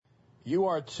You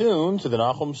are tuned to the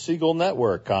Nachum Segal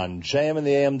Network on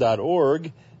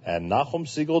jmintheam.org and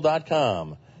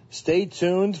NachumSegal.com. Stay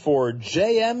tuned for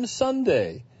JM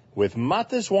Sunday with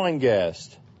Matis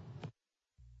Weingast.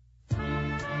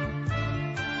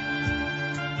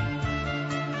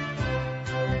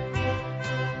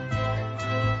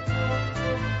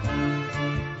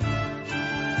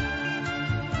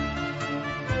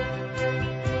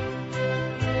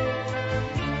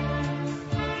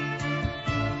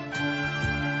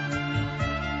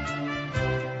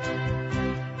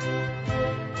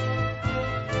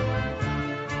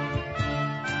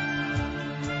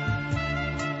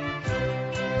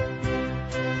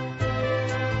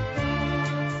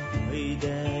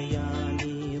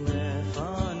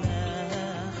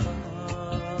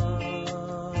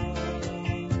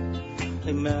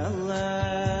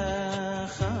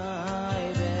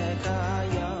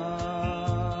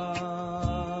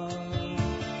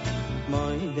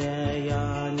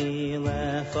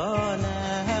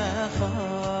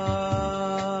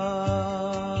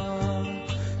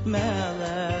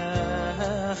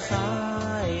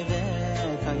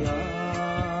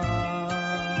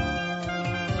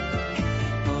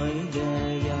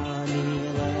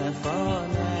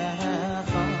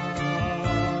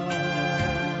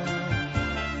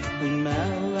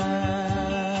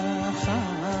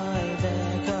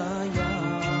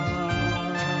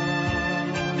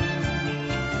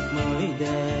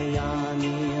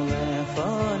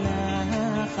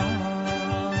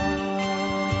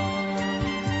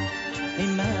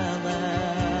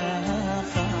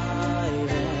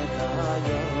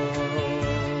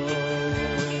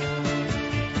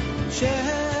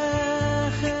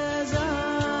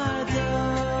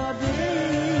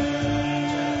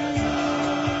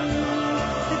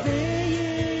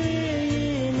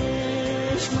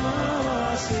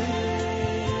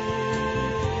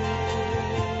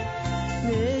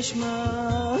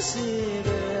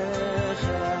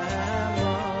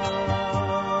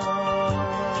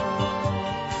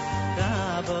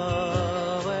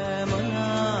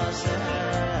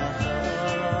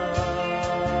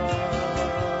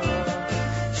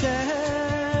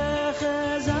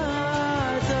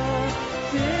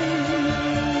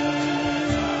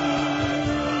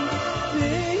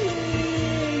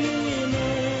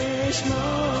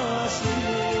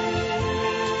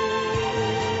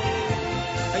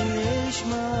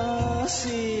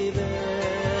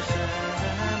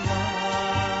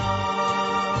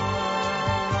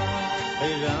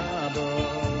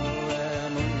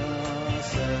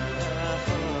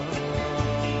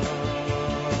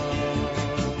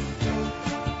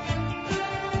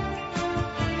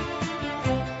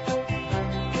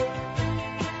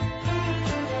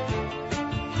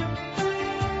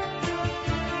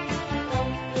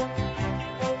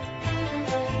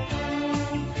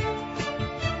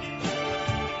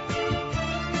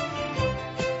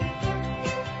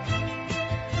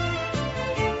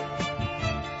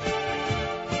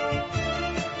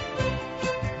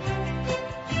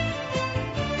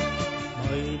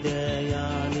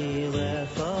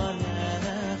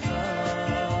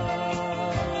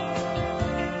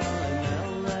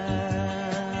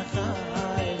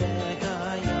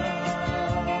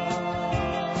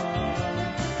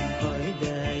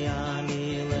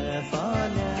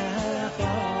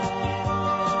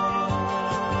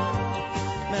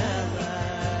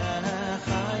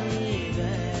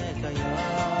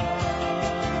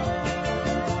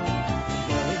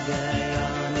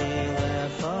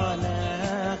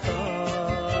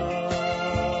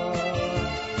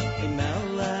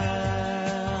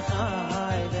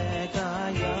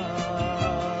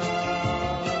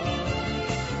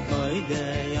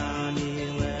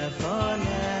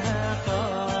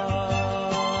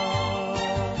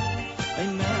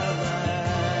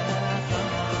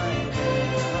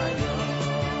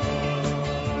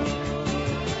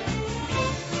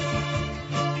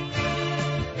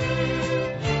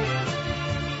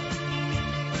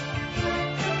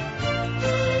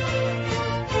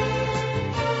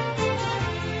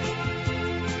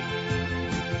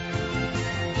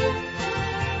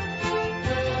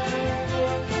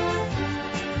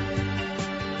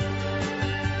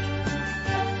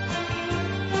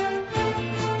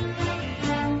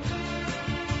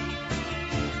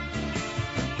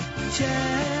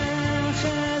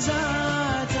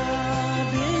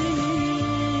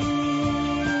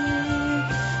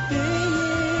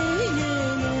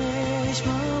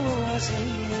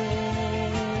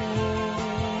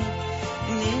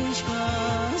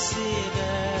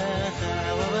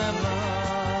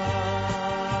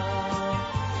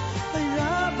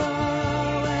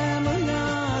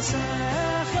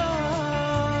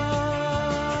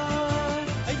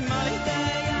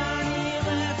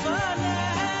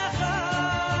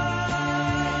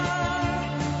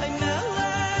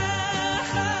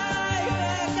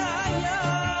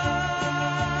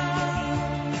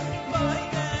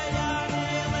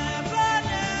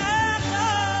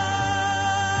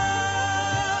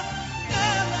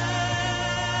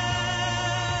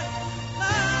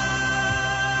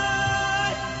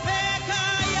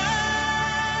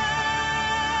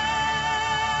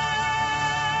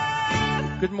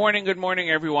 Good morning,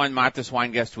 everyone. Matis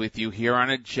Weingast with you here on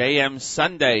a JM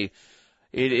Sunday.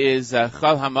 It is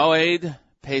Chol HaMoed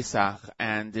Pesach,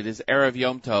 and it is Erev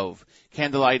Yom Tov.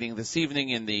 Candlelighting this evening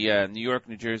in the New York,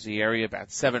 New Jersey area, about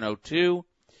 7:02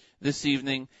 this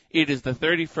evening. It is the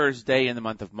 31st day in the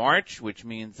month of March, which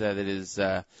means that it is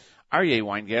Aryeh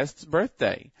Weingast's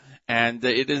birthday. And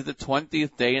it is the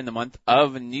 20th day in the month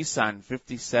of Nisan,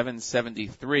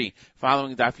 5773.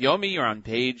 Following Daf Yomi, you're on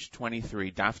page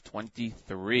 23, Daf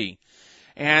 23.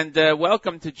 And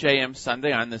welcome to JM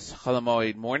Sunday on this Chol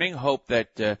HaMoed morning. Hope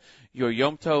that your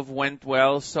Yom Tov went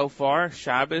well so far,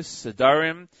 Shabbos,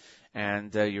 Sedarim,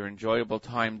 and your enjoyable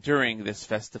time during this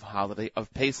festive holiday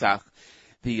of Pesach.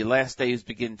 The last days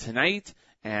begin tonight,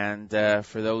 and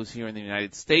for those here in the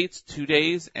United States, 2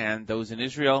 days, and those in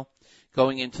Israel,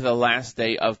 going into the last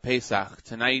day of Pesach.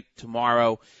 Tonight,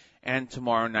 tomorrow, and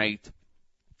tomorrow night,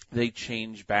 they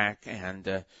change back,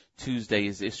 and Tuesday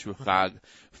is Isru Chag.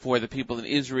 For the people in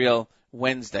Israel,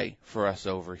 Wednesday, for us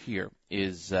over here,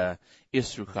 is Isru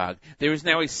Chag. There is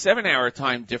now a 7-hour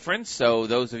time difference, so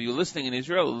those of you listening in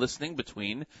Israel are listening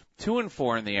between 2 and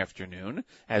 4 in the afternoon,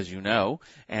 as you know,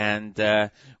 and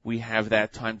we have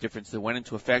that time difference that went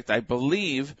into effect, I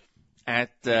believe,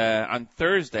 on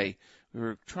Thursday. We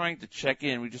were trying to check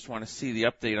in. We just want to see the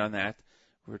update on that.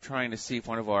 We're trying to see if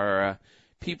one of our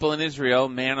people in Israel,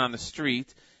 man on the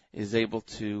street, is able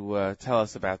to tell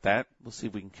us about that. We'll see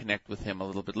if we can connect with him a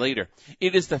little bit later.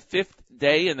 It is the 5th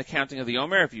day in the counting of the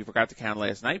Omer. If you forgot to count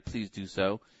last night, please do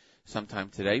so sometime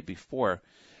today before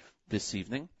this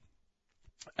evening.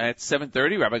 At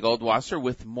 7:30, Rabbi Goldwasser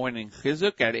with Morning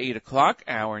Chizuk. At 8 o'clock,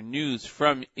 our news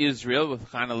from Israel with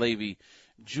Chana Levi,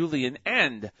 Julian,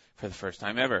 and for the first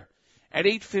time ever, at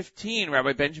 8:15,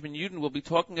 Rabbi Benjamin Yudin will be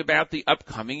talking about the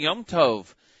upcoming Yom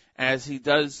Tov, as he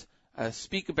does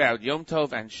speak about Yom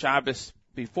Tov and Shabbos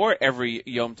before every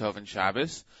Yom Tov and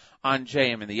Shabbos on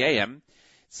JM and the AM.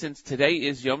 Since today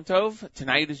is Yom Tov,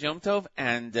 tonight is Yom Tov,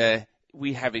 and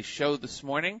we have a show this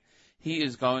morning, he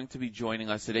is going to be joining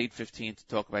us at 8:15 to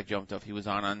talk about Yom Tov. He was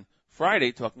on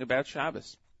Friday talking about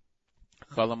Shabbos,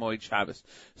 Chol HaMoed Shabbos.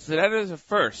 So that is a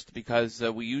first, because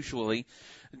we usually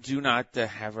do not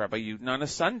have Rabbi Yudin on a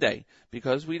Sunday,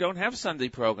 because we don't have Sunday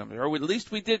programs, or at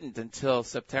least we didn't until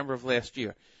September of last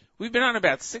year. We've been on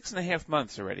about 6.5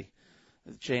 months already.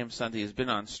 The JM Sunday has been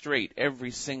on straight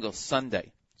every single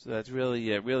Sunday. So that's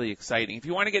really, really exciting. If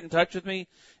you want to get in touch with me,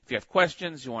 if you have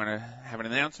questions, you want to have an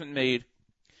announcement made,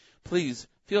 please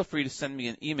feel free to send me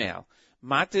an email,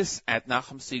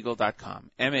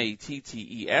 mattis@nachumsegal.com,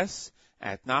 MATTES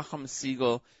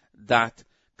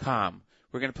 @nachumsegal.com.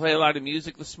 We're going to play a lot of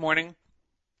music this morning,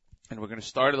 and we're going to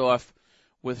start it off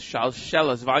with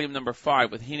Shalshela's volume number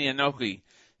 5 with Hini Anochi.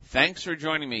 Thanks for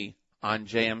joining me on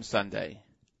JM Sunday.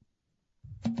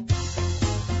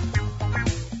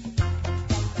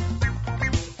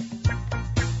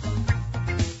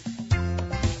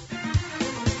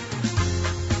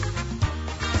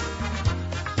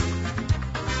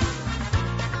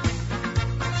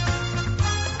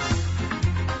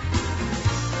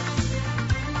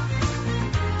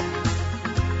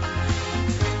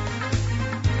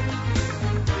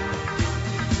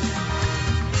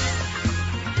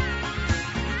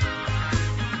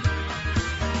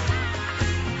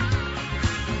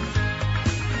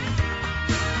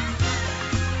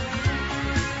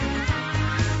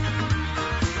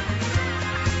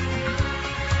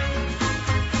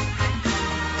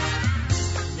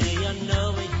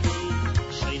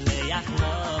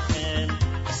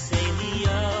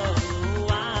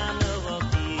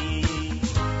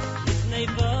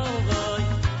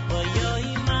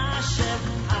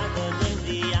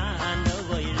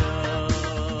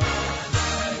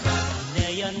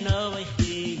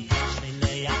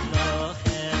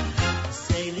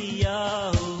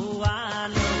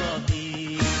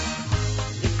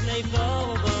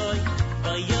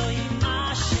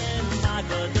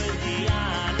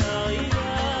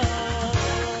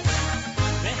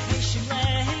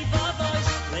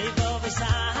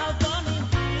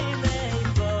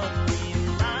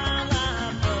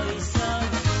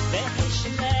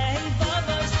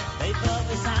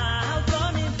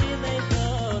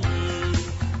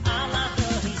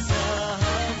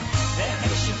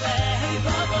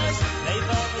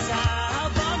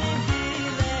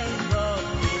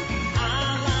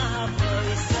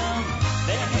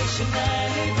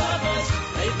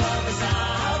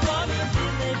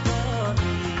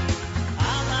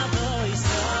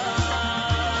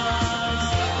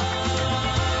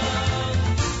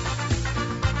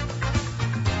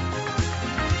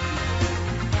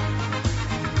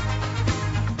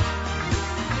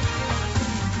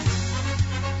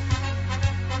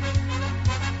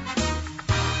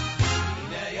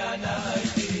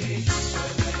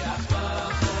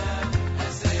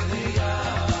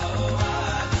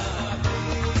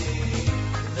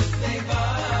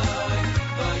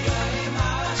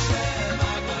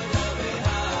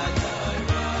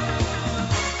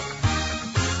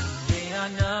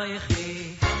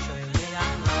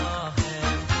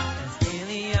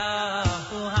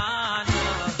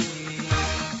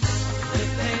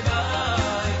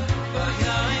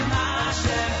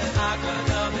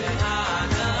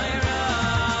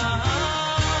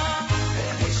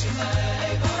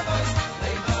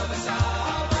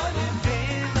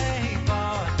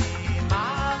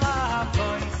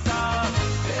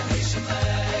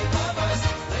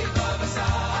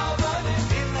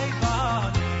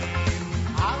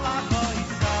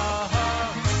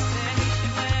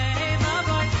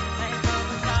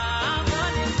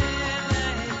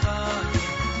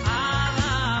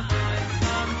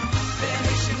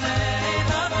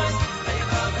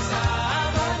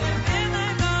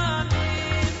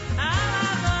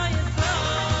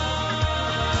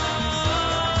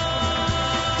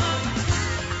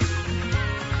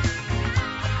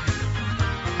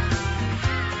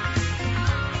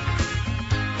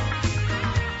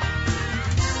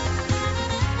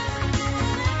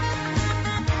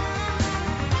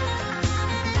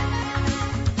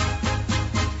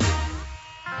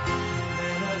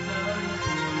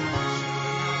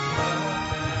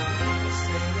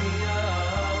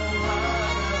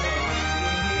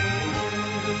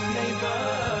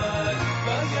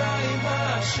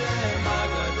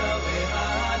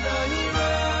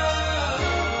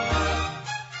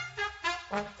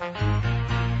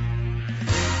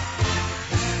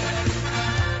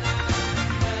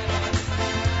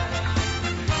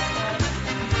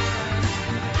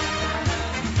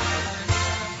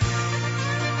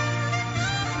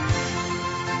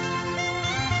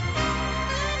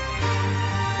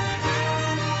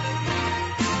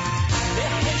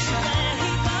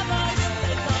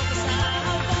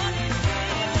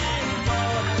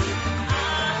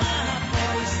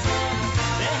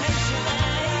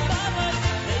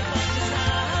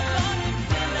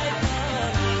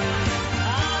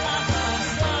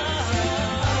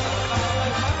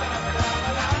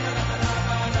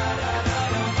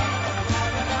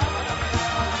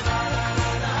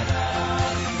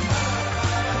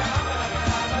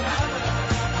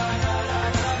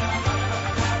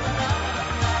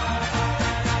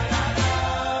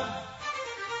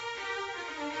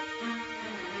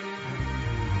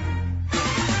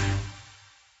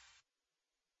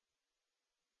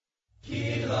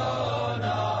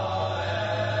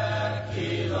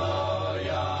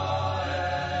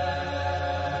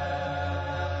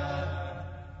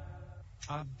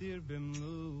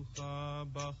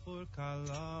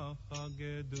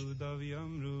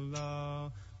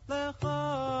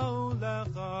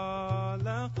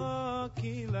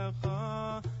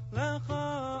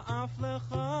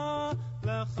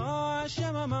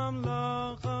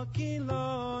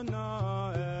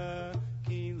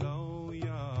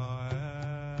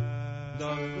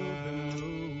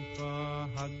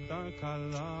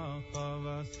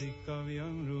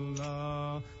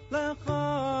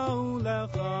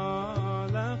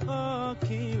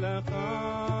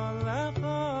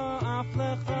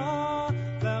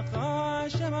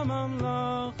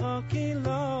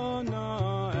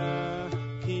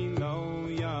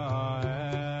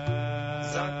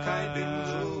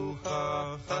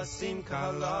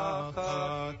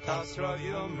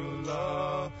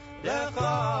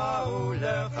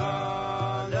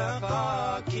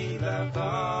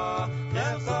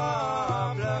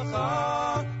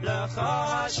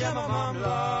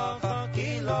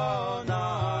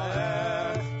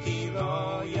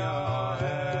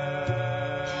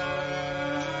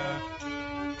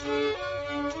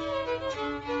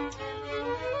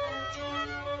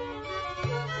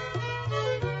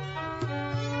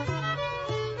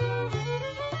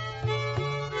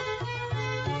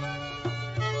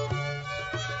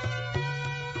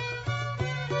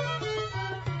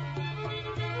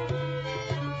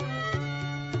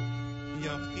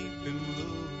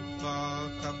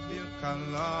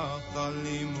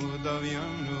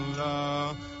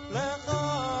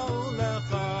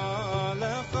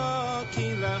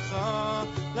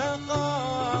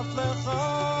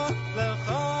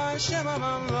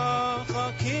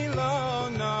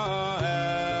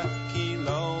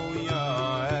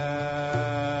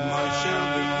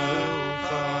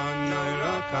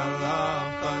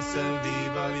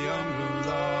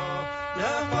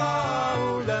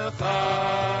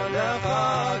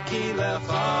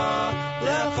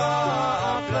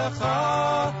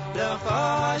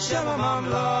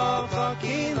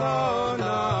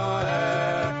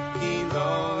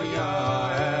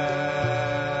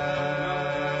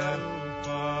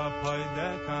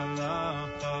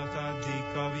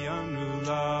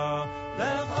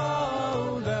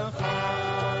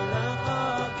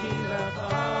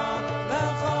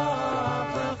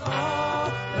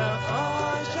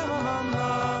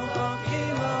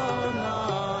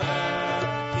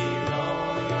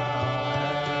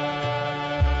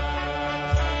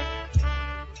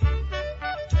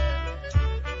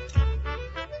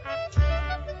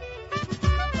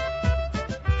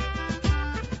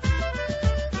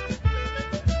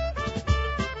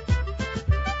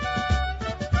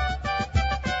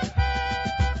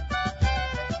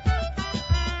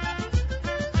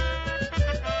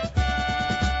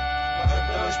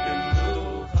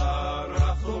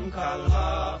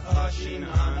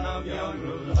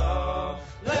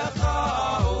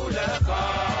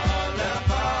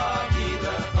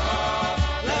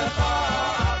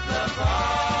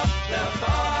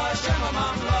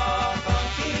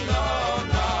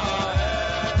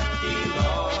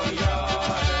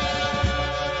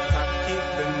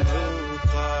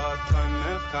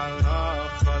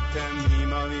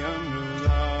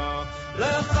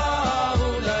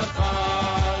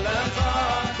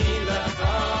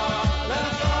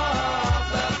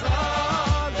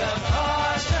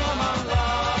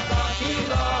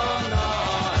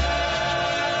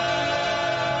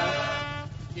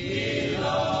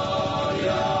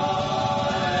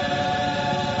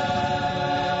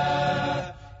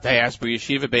 Diaspora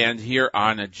Yeshiva Band here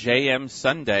on a JM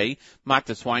Sunday.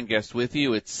 Matis Weingast with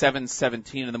you. It's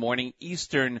 7:17 in the morning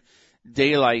Eastern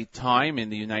Daylight Time in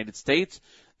the United States,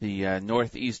 the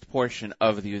northeast portion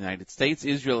of the United States.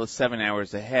 Israel is 7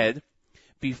 hours ahead.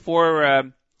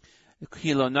 Before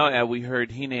Kilonoa, we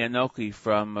heard Hine Anochi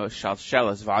from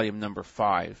Shalshelas, volume number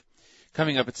 5.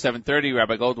 Coming up at 7:30,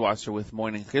 Rabbi Goldwasser with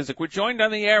Morning Chizuk. We're joined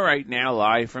on the air right now,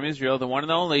 live from Israel, the one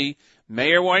and only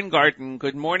Meir Weingarten.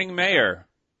 Good morning, Meir.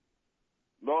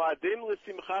 Moadim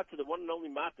l'simcha to the one and only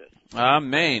Matis.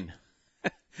 Amen.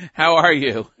 How are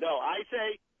you? No, I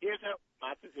say, here's how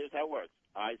it works.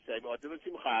 I say Moadim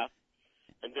l'simcha,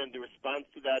 and then the response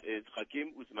to that is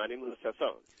Chagim uzmanim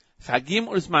l'sason. Chagim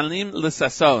uzmanim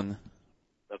l'sason.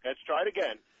 Okay, let's try it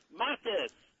again.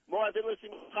 Matis, Moadim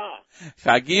l'simcha.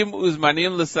 Chagim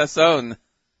uzmanim l'sason.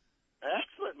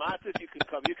 Excellent, Matis. You can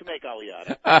come. You can make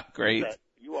Aliyah. Great.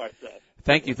 You are set.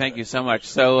 Thank you so much.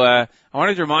 So I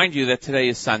wanted to remind you that today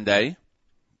is Sunday,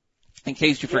 in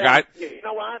case you forgot. You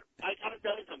know what? I gotta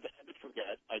tell you something. I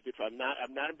did forget.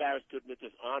 I'm not embarrassed to admit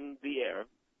this on the air.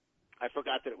 I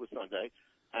forgot that it was Sunday,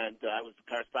 and I was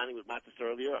corresponding with Matis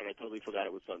earlier, and I totally forgot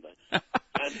it was Sunday.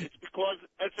 And it's because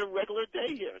it's a regular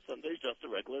day here. Sunday's just a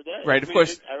regular day. Right, of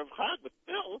course. It's Erev Chag, but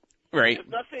still, right. There's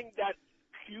nothing that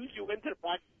cues you into the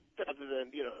practice other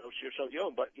than Shir Shal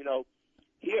Yom. But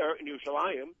here in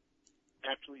Yerushalayim,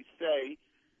 actually say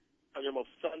on your most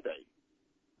Sunday.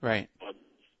 Right.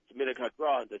 Minhag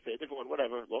HaGra, they say a different one,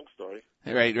 whatever, long story.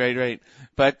 Right.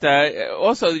 But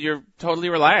also, you're totally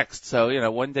relaxed, so,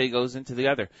 one day goes into the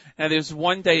other. Now, there's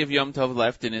one day of Yom Tov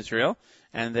left in Israel,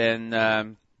 and then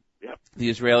the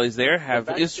Israelis there have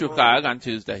Isru Chag on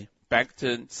Tuesday, back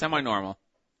to semi-normal.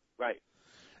 Right.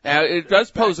 Now, it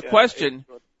does pose a question,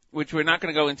 which we're not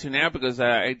going to go into now because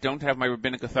I don't have my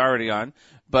rabbinic authority on,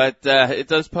 but it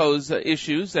does pose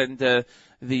issues, and the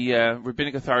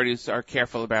rabbinic authorities are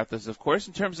careful about this, of course,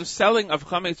 in terms of selling of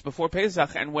chametz before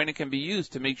Pesach and when it can be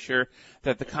used to make sure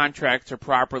that the contracts are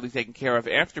properly taken care of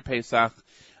after Pesach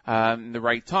in the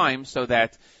right time, so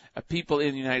that people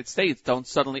in the United States don't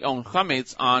suddenly own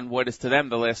chametz on what is to them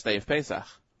the last day of Pesach.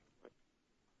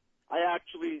 I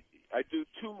do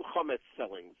 2 chametz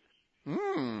sellings.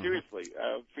 Seriously,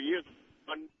 for years,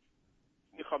 one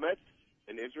chametz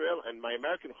in Israel, and my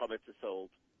American chametz is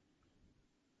sold.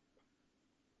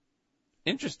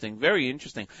 Interesting, very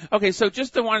interesting. Okay, so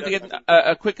just wanted to get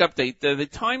a quick update. The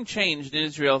time changed in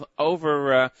Israel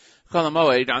over Chol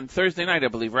HaMoed on Thursday night, I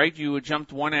believe, right? You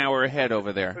jumped 1 hour ahead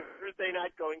over there. Thursday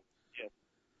night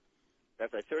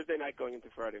That's right, Thursday night going into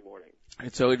Friday morning.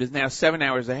 And so it is now 7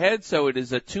 hours ahead, so it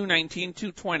is 2:19,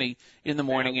 2:20 in the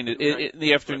morning, in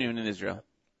the afternoon in Israel.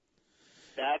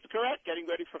 That's correct, getting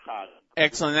ready for Chag.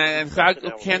 Excellent. And Chag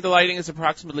candlelighting is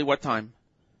approximately what time?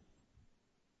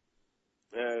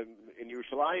 In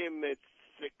Yerushalayim, it's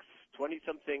 6:20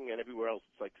 something, and everywhere else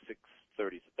it's like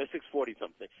 6:30, 6:40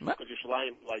 something. Because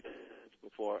Yerushalayim lights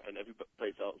before, and every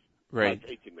place else lights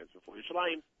 18 minutes before.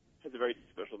 Yerushalayim has a very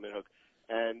special minhag,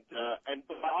 and I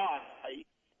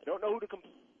don't know who to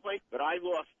complain, but I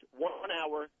lost 1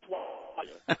 hour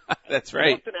twice. That's right.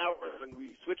 I lost an hour when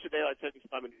we switched to daylight savings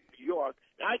time in New York.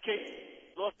 Now I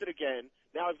lost it again.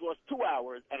 Now I've lost 2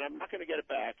 hours, and I'm not going to get it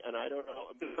back, and I don't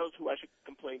know. Those who I should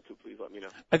complain to, please let me know.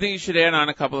 I think you should add on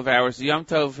a couple of hours. The Yom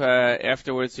Tov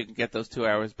afterwards, you can get those 2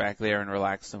 hours back there and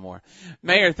relax some more.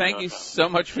 Mayor, thank you so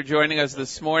much for joining us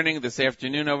this morning, this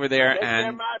afternoon over there,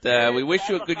 and we wish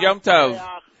you a good Yom Tov.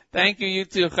 Thank you, you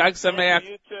too. Chag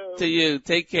Sameach to you.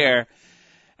 Take care.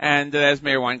 And as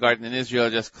Meir Weingarten in Israel,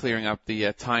 just clearing up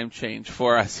the time change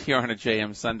for us here on a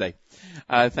JM Sunday.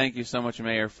 Thank you so much,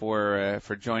 Meir, for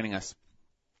joining us.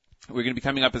 We're going to be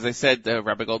coming up, as I said,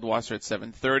 Rabbi Goldwasser at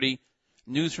 7:30,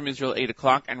 News from Israel 8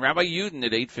 o'clock, and Rabbi Yudin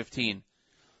at 8:15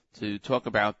 to talk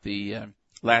about the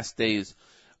last days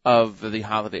of the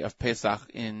holiday of Pesach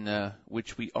in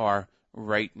which we are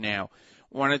right now.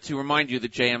 Wanted to remind you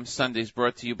that JM Sunday is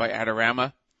brought to you by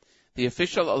Adorama, the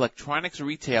official electronics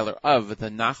retailer of the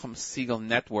Nachum Segal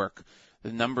Network.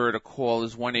 The number to call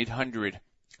is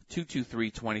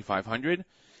 1-800-223-2500.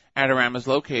 Adorama is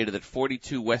located at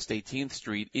 42 West 18th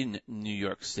Street in New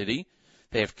York City.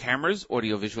 They have cameras,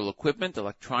 audiovisual equipment,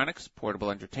 electronics,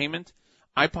 portable entertainment,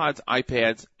 iPods,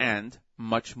 iPads, and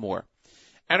much more.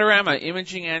 Adorama,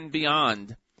 Imaging and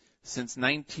Beyond. since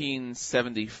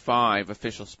 1975,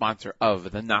 official sponsor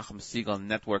of the Nachum Segal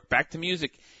Network. Back to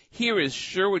music. Here is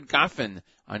Sherwood Goffin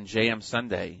on JM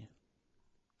Sunday.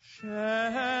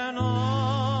 Shem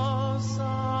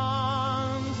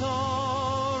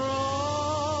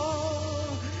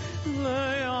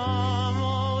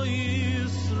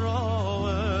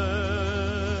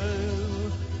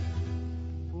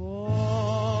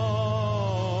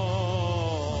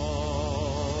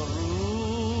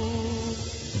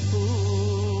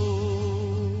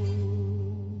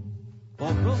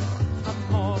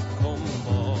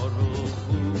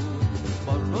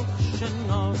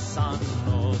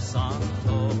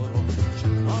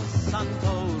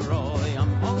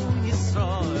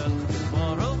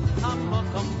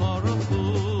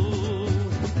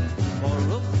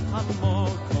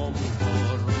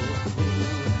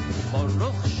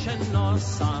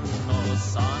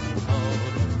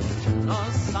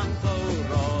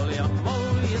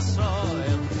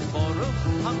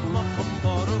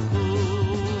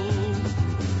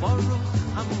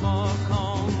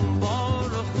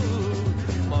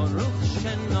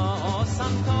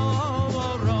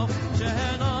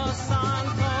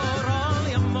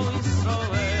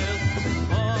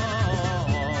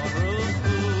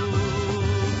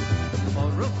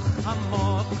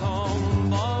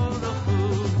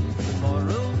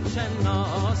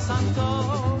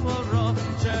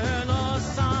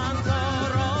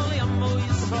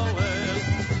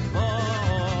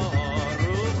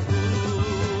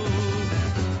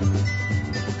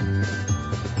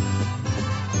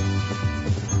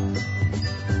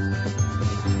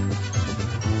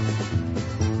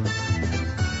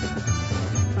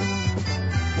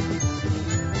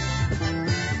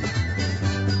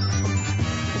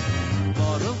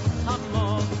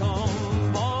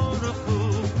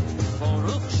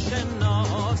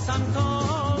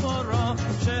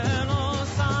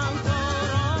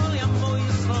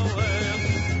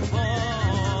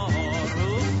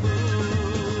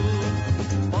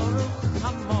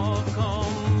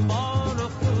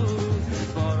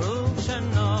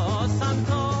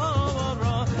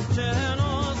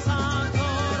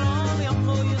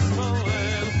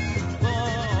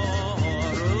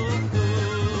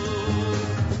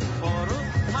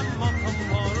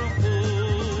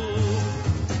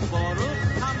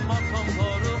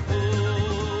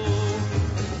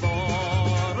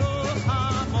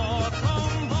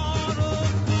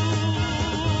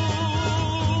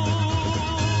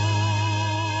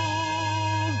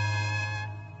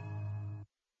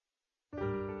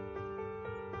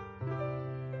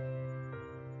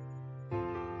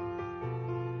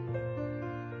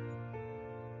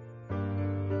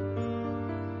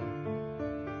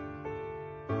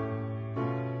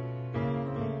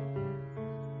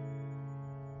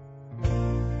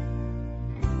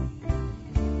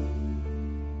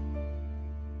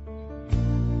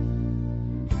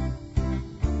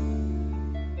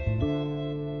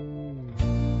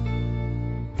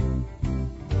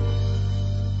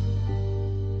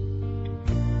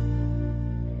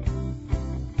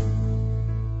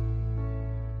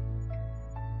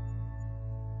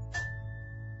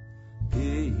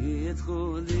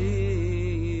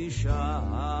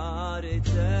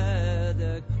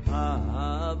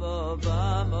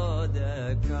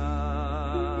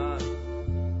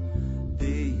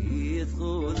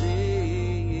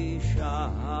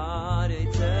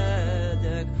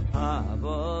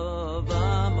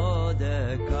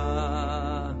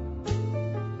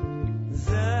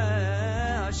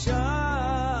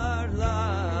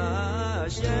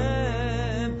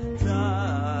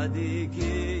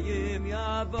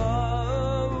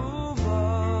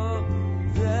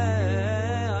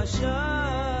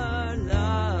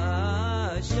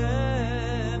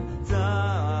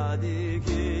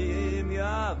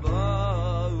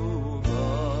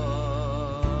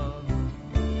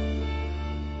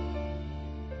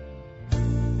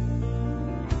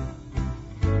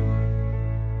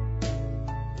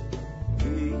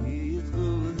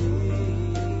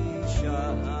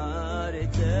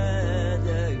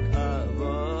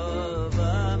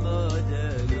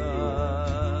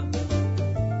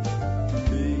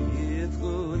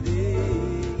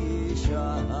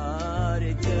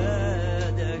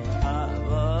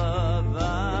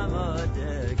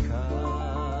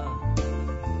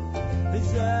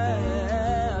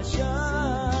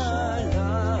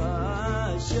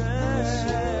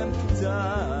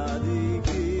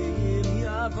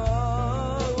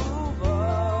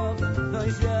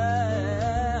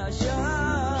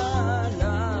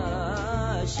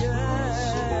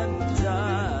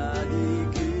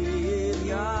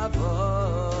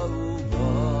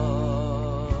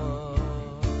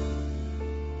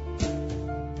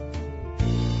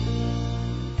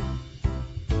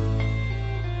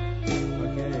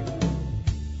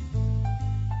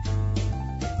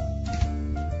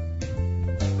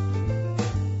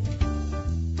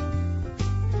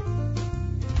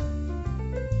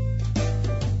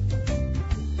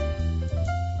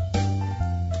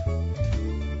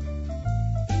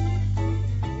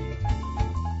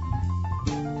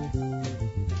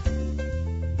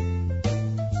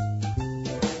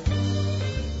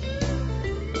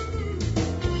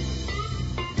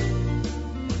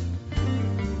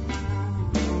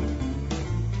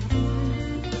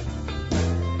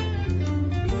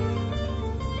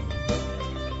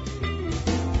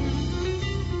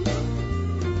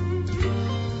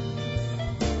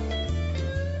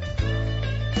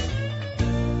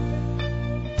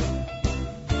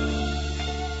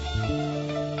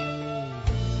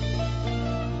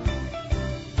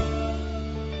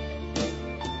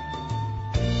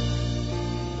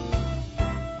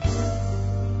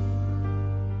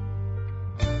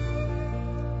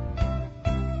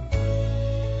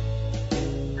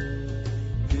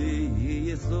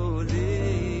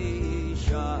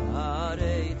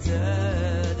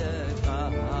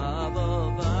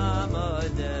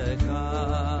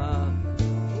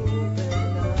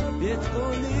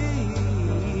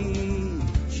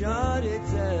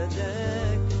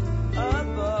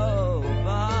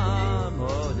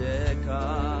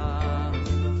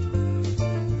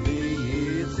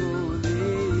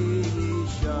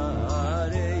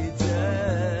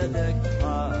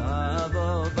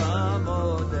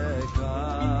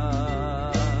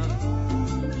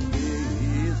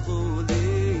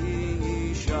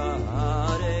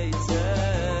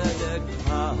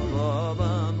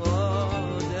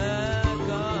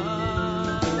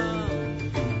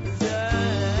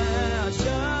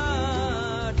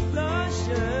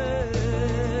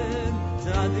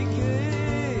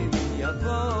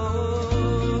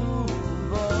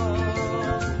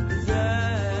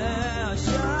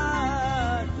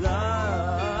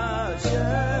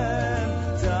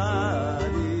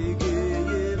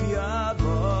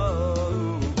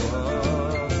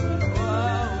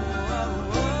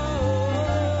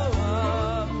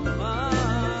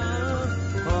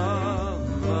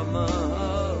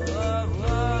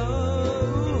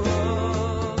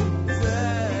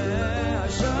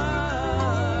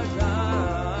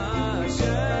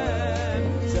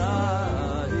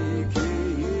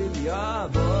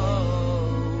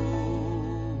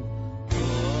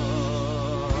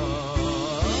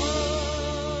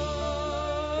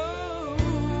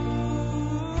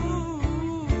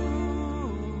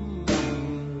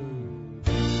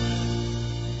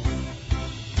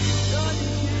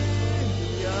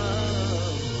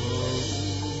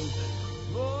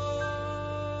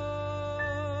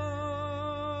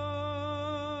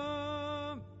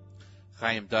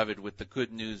Chaim David with the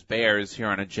Good News Bears here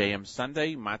on a JM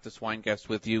Sunday. Matis Weingast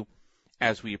with you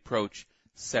as we approach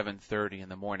 7:30 in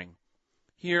the morning.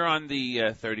 Here on the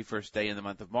 31st day in the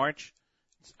month of March,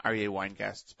 it's Aryeh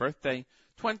Weingast's birthday,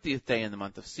 20th day in the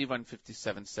month of Sivan,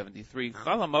 5773,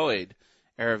 Chol HaMoed,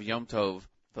 Erev Yom Tov,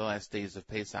 the last days of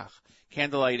Pesach.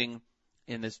 Candlelighting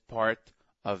in this part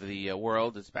of the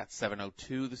world is about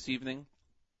 7:02 this evening.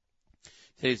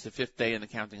 Today's the 5th day in the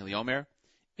counting of the Omer.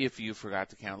 If you forgot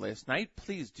to count last night,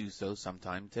 please do so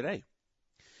sometime today.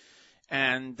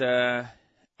 And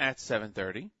at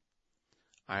 7:30,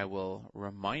 I will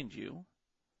remind you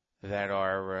that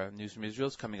our News from Israel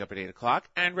is coming up at 8 o'clock,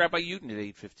 and Rabbi Yudin at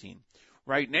 8:15.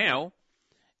 Right now,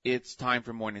 it's time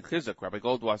for Morning Chizuk. Rabbi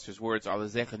Goldwasser's words,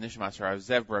 Alazecha Nishmas Rav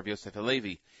Zev Rav Yosef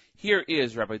Halevi. Here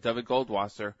is Rabbi David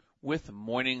Goldwasser with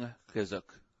Morning Chizuk.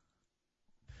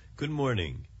 Good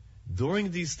morning. During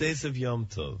these days of Yom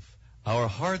Tov, our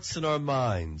hearts and our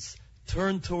minds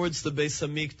turn towards the Beis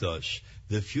Hamikdash,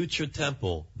 the future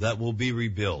temple that will be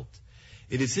rebuilt.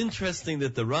 It is interesting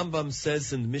that the Rambam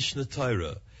says in Mishnah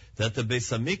Torah that the Beis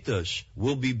Hamikdash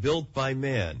will be built by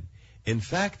man. In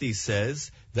fact, he says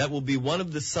that will be one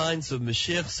of the signs of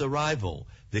Mashiach's arrival,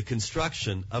 the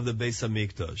construction of the Beis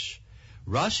Hamikdash.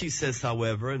 Rashi says,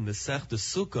 however, in Masechta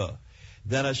Sukkah,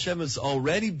 that Hashem has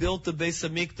already built the Beis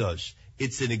Hamikdash.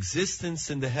 It's in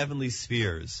existence in the heavenly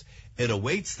spheres. It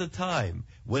awaits the time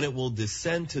when it will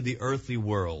descend to the earthly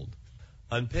world.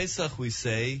 On Pesach we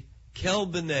say, Kel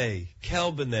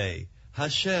B'nai,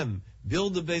 Hashem,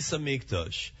 build the Beis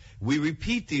Hamikdash. We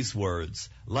repeat these words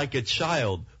like a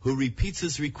child who repeats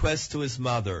his request to his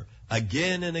mother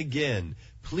again and again,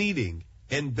 pleading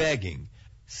and begging.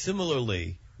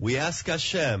 Similarly, we ask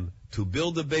Hashem to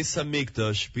build the Beis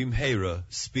Hamikdash b'mheira,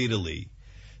 speedily.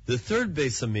 The third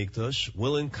Beis Hamikdash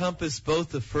will encompass both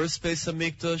the first Beis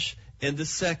Hamikdash and the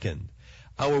second.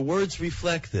 Our words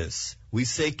reflect this. We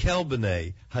say, Kel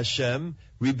B'nai, Hashem,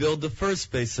 rebuild the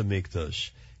first Beis Hamikdash.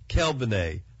 Kel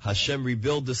B'nai, Hashem,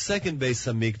 rebuild the second Beis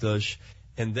Hamikdash.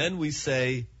 And then we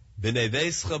say, B'nai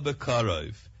Veischa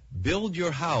B'karov, build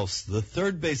your house, the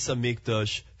third Beis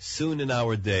Hamikdash, soon in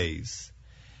our days.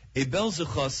 A Belzer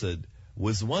Chassid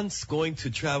was once going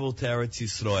to travel to Eretz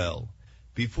Yisrael.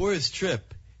 Before his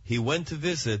trip, he went to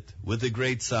visit with a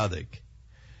great tzaddik.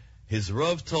 His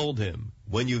Rav told him,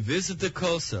 when you visit the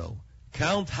Kosel,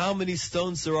 count how many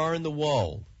stones there are in the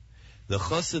wall. The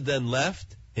Chassid then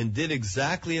left and did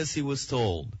exactly as he was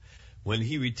told. When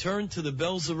he returned to the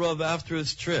Belzer Rav after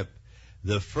his trip,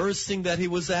 the first thing that he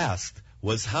was asked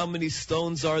was how many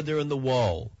stones are there in the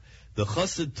wall. The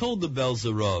Chassid told the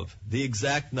Belzer Rav the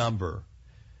exact number.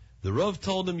 The Rav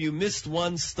told him, you missed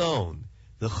one stone.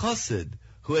 The Chassid,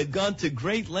 who had gone to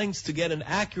great lengths to get an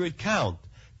accurate count,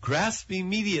 grasped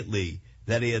immediately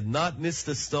that he had not missed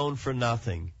a stone for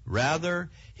nothing.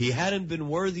 Rather, he hadn't been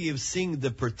worthy of seeing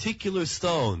the particular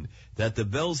stone that the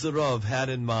Belzer Rav had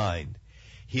in mind.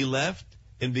 He left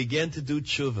and began to do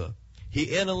tshuva.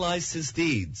 He analyzed his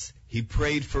deeds. He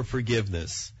prayed for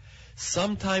forgiveness.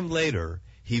 Sometime later,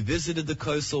 he visited the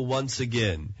Kosel once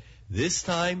again. This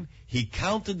time, he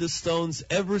counted the stones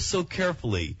ever so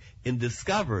carefully and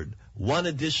discovered one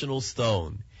additional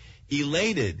stone.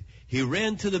 Elated, he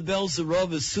ran to the Belzer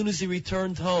Rav as soon as he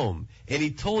returned home, and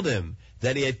he told him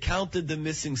that he had counted the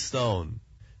missing stone.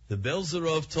 The Belzer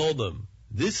Rav told him,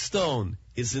 this stone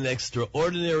is an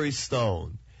extraordinary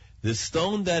stone. The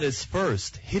stone that is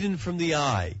first hidden from the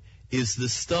eye is the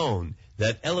stone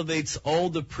that elevates all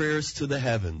the prayers to the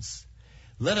heavens.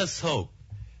 Let us hope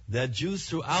that Jews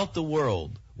throughout the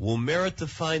world will merit to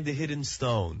find the hidden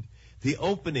stone, the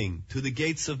opening to the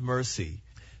gates of mercy.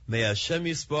 May Hashem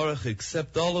Yisbarach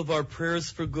accept all of our prayers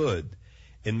for good,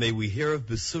 and may we hear of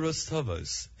Besuras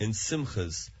Tovos and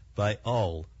Simchas by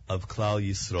all of Klal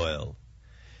Yisrael.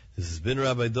 This has been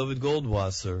Rabbi David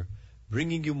Goldwasser,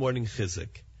 bringing you Morning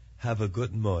Chizuk. Have a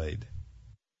good moed.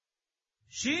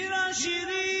 Shira Shirim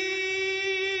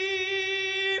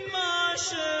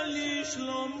Asher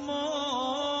Lishlomo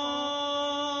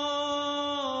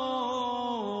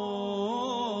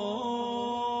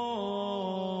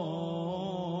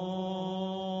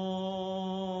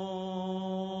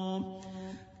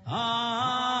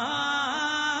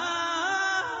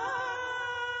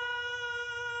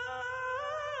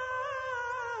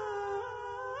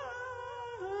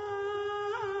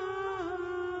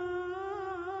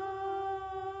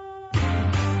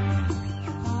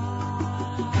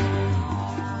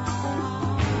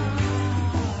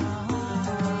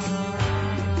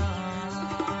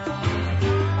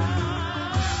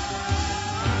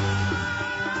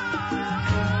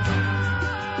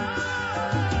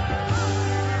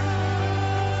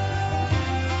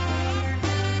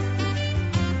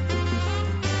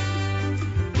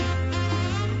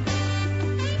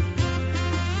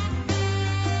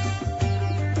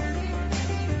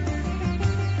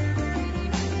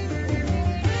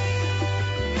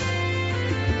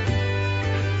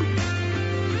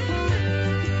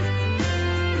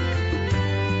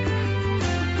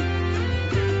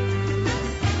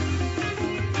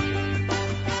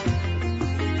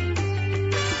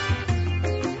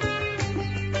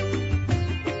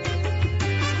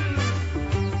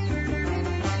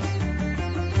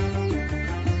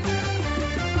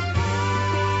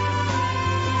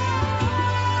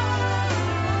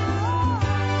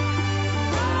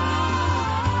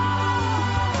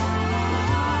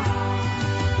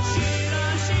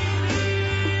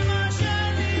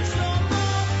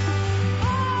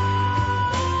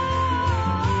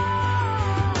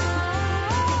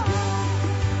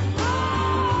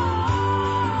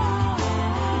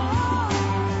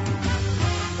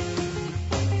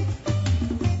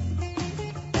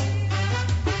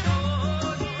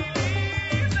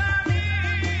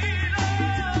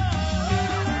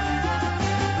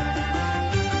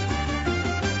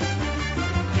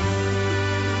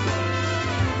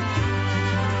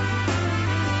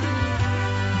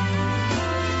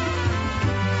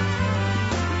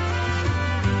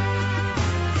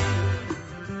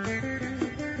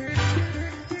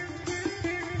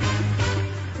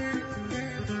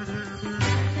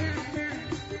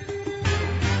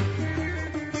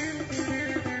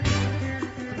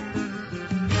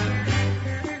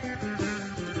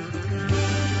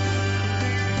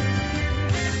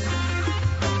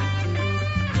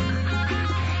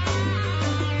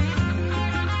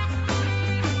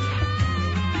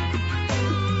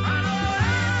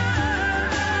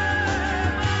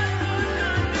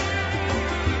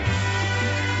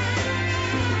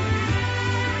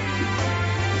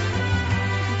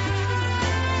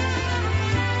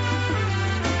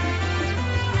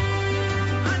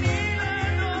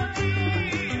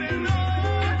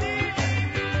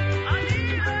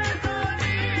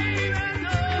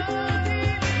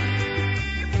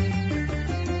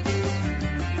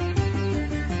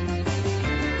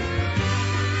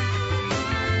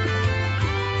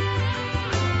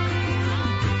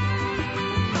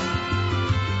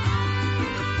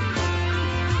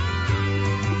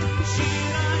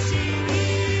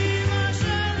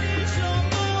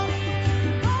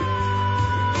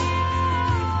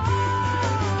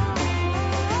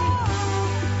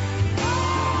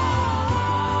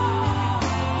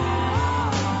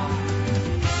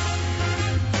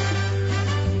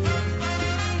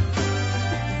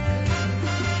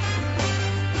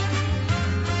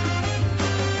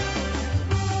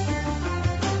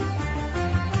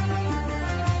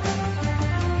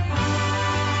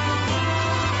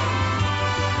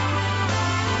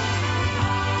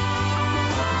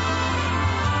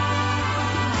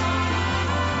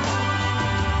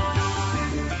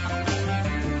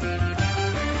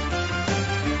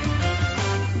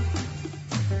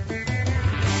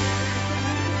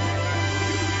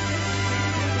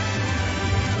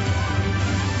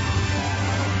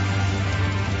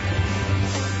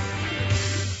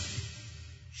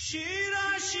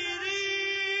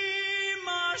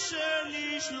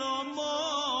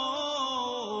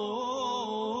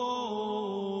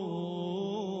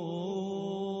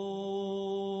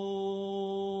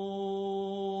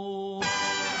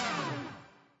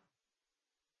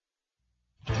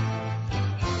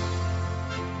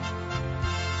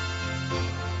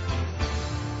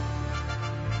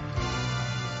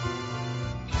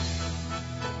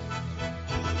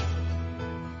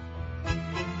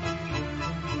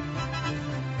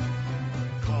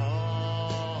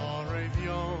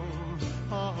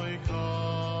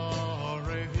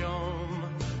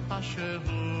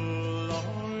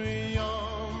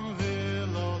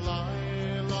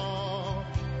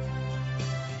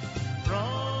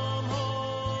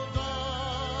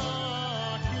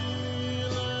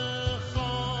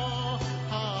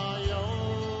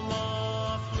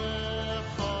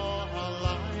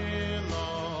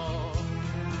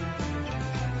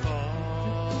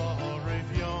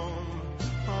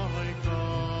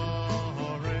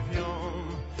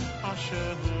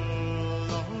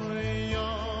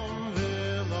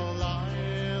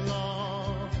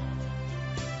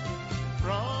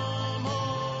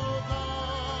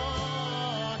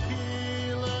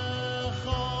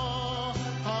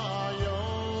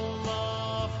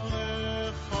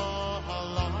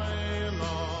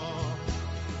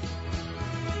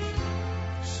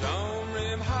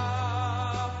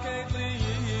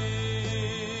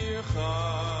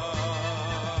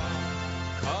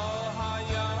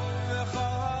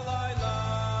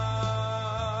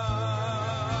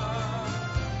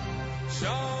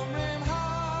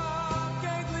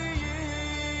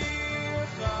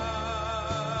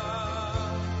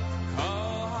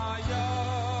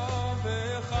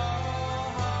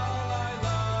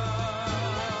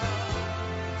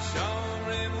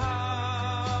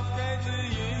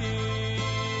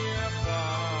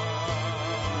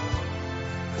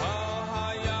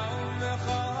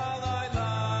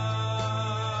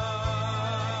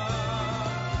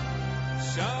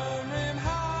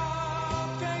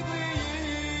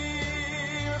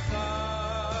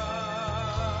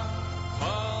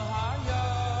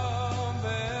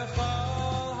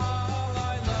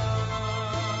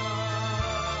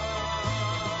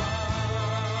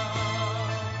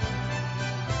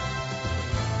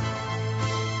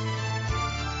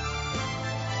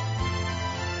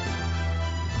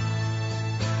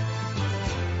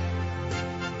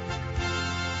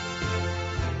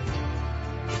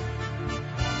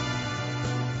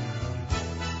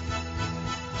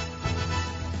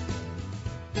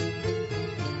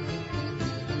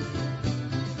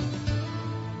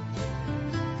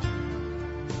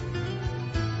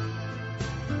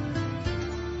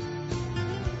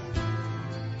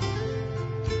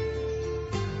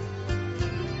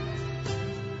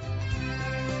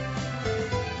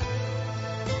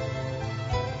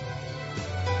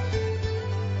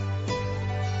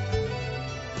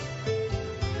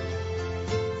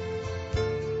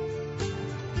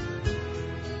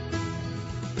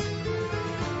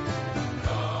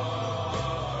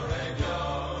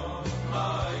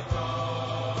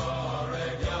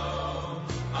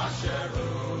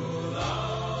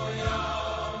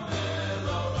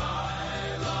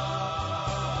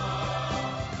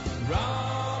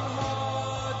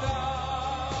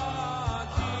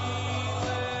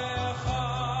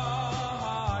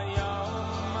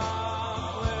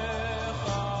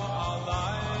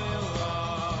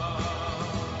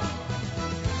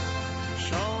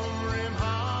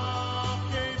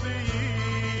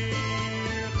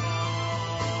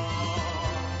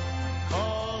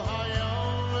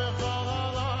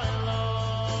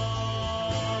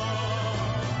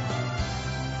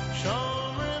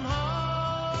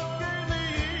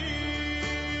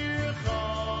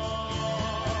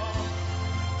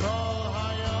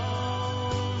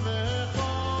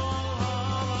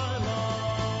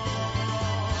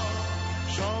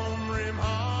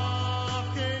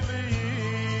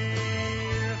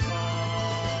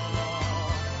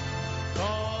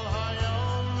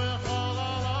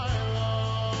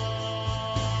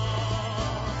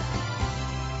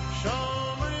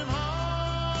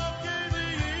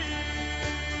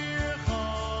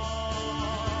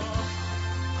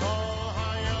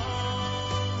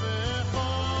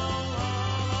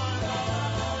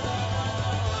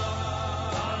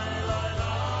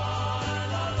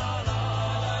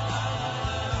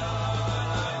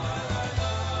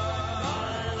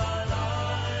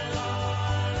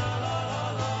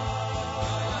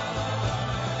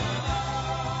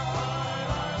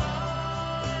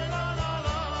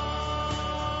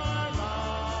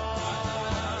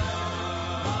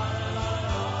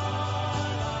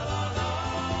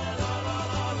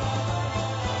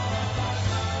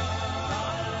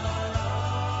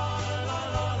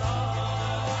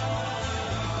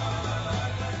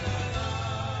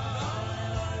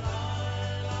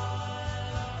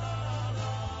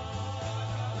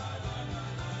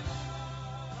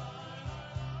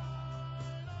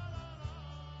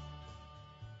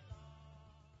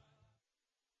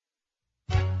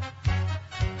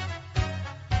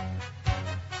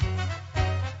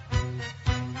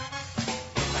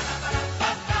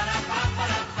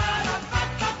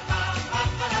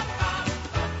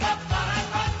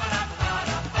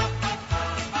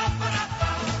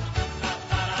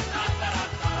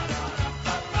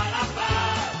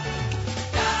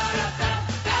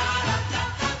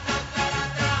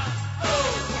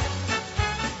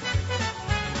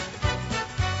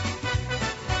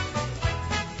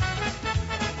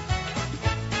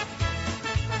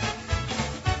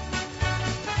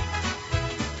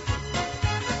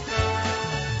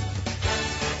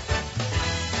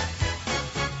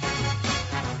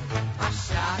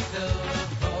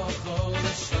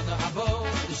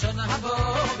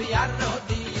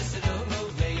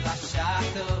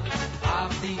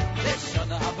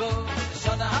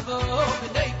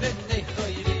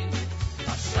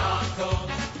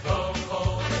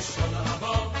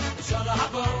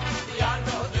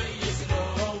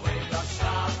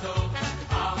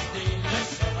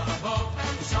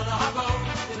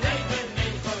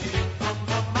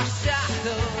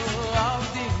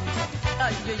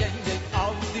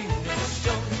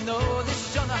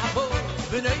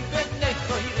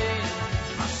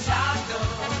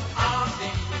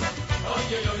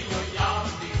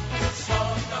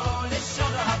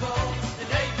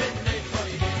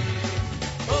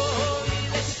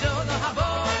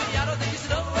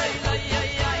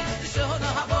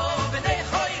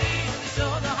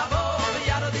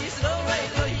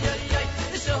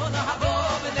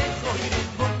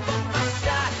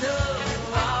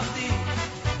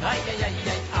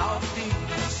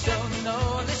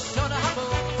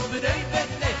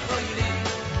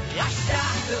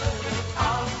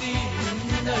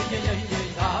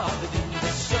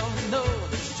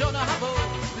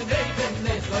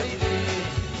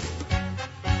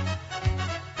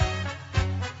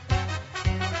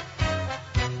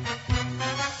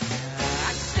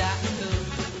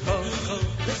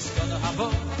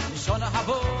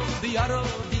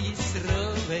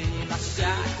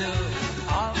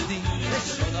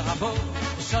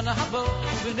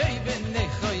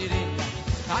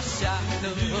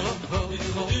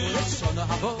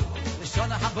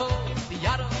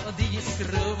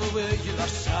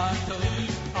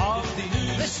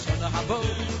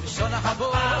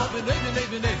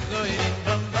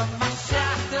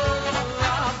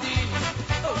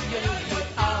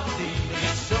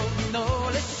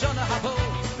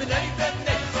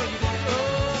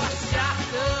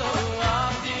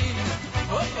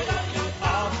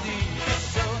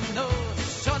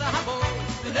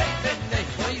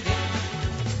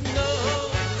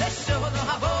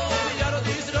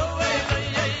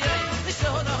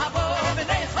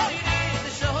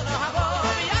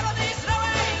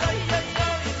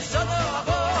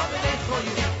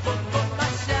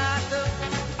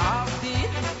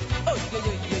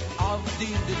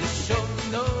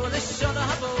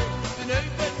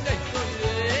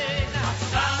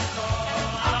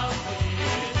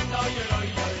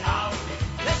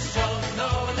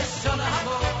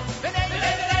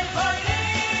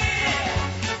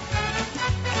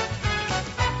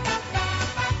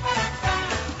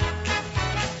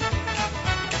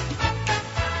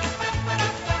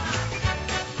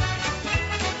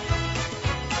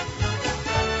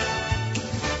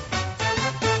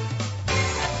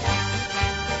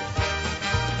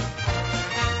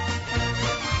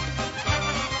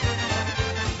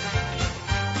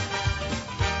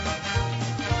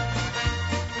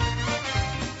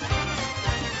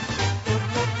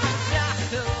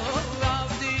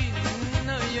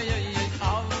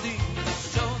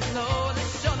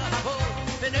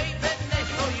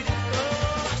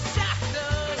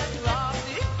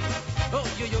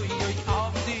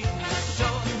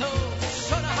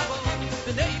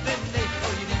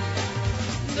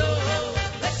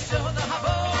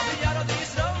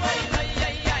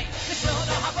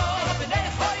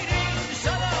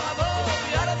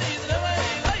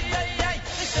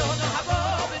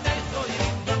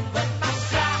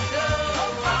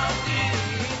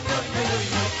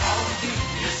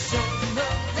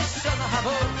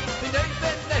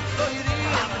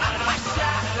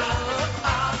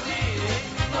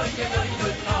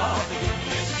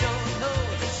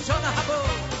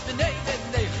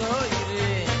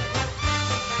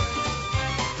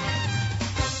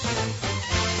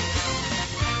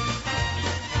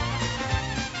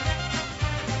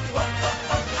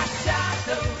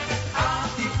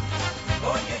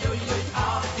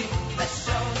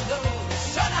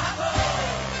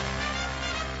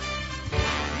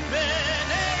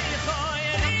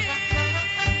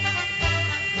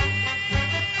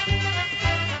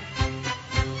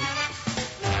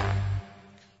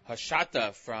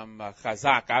Hashata from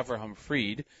Chazak, Avraham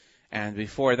Fried. And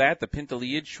before that, the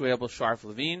Pintaliyid, Shmuel Sharf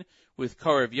Levine, with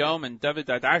Korav Yom and David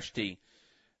Adashti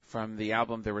from the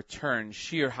album The Return,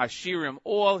 Shir Hashirim,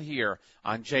 all here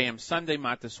on JM Sunday.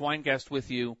 Matis Weingast with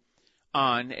you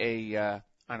on a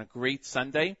great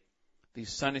Sunday. The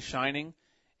sun is shining.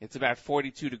 It's about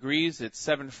 42 degrees. It's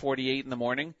 7:48 in the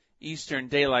morning, Eastern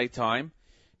Daylight Time,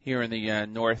 here in the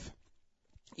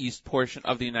northeast portion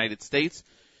of the United States.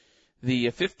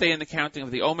 The fifth day in the counting of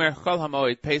the Omer, Chol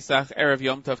HaMoed, Pesach, Erev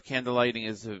Yom Tov, candlelighting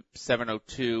is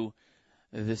 7:02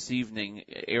 this evening,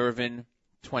 Erevin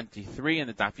 23 in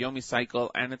the Daf Yomi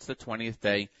cycle, and it's the 20th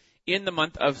day in the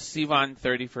month of Sivan,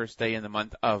 31st day in the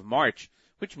month of March.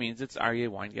 which means it's Aryeh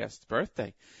Weingast's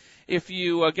birthday. If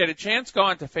you get a chance, go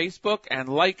onto Facebook and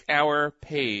like our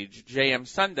page, JM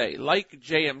Sunday. Like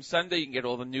JM Sunday, you can get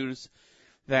all the news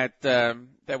that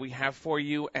we have for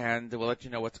you, and we'll let you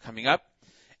know what's coming up.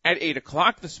 At 8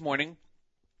 o'clock this morning,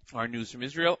 our news from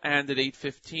Israel, and at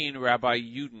 8:15, Rabbi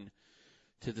Yudin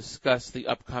to discuss the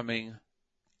upcoming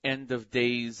end of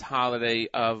days holiday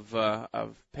of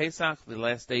Pesach, the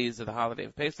last days of the holiday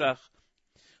of Pesach.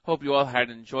 Hope you all had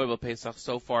an enjoyable Pesach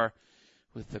so far,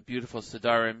 with the beautiful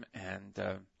Sidarim and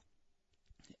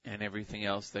everything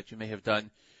else that you may have done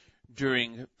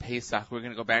during Pesach. We're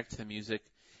going to go back to the music,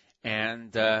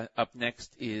 and up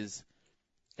next is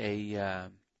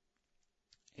a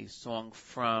song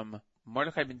from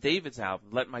Mordechai Ben David's album,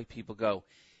 Let My People Go.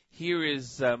 Here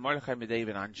is Mordechai Ben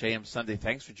David on JM Sunday.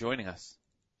 Thanks for joining us.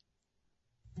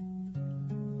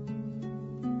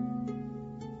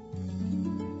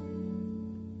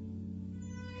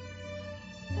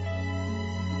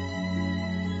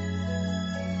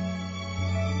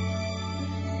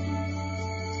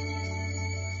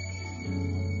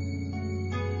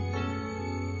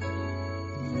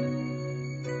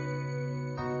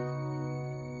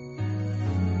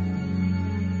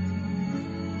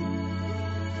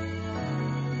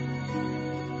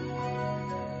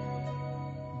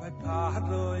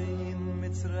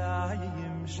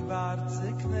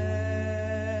 Schwarze Knecht,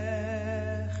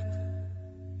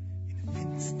 in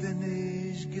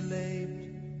Finsternis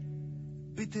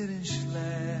gelebt, bitter und schlecht.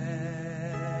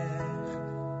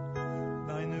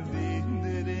 Deine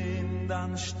Winde in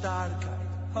deiner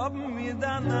Starkheit haben wir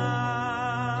dann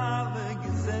alle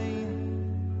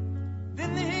gesehen.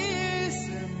 Den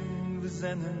Hissen, wir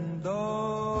sind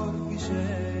dort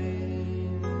geschehen.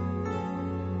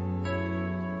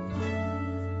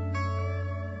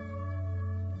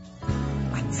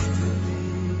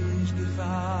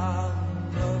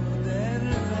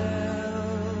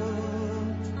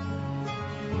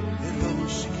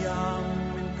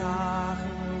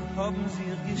 Haben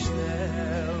sie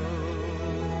gestellt.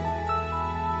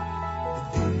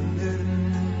 Die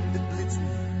Dingern, die Blitzen,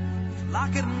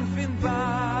 flackern von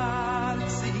Bart,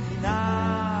 sie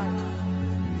hinein.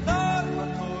 Nur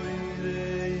was heute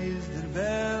ist der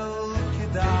Welt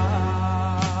gedeiht.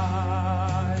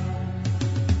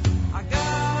 A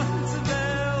ganze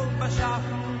Welt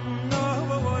beschaffen,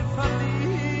 nur wohl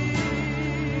verliebt.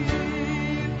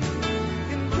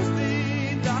 In das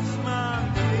Lied, das man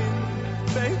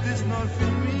Faith is not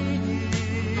for me.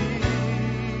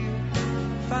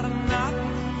 Vernatten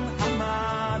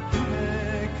Hamad,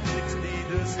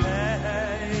 Kriegslieders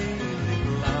heilig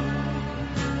Land.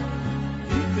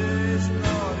 Gibt es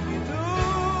nur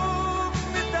Geduld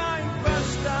mit dein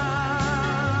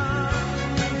Verstand.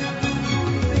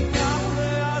 Die Gabe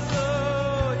also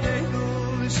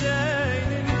jedel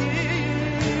scheinen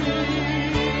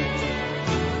gibt.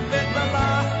 Wenn man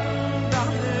lachen,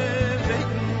 dann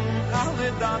wegen alle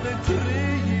deine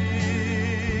Tritt.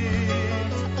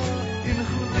 In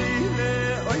Chulile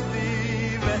oi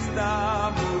die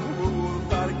Vestamur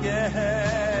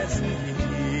vergessen.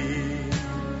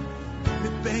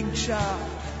 Mit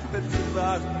Bänkschaft wird sie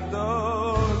warten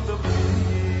dort auf mich.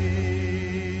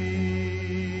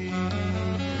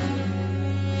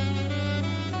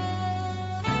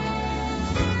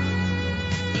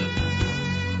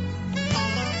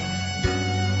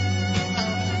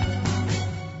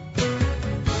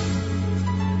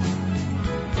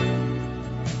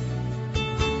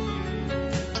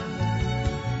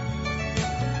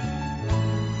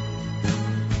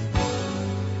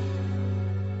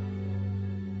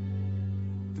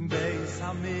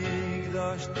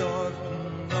 Amigdash dort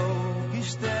noch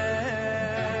gestellt.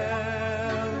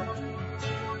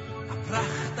 A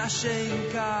Pracht, a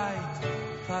Schönheit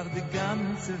für die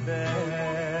ganze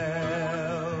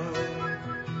Welt.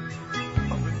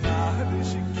 Aber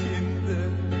nahrische Kinder,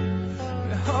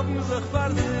 wir haben sich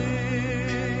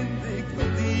versündigt von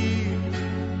dir.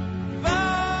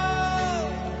 Weil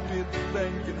wir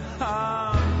denken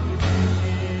haben wir dir.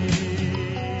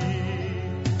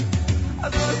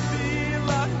 Also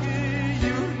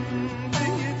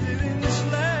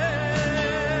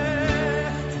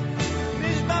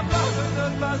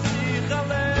was ich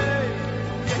allein,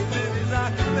 jeder ist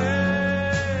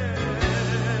aktuell.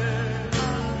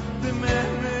 Die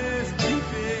Männer ist tief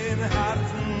in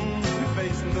Herzen, wir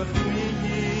wissen doch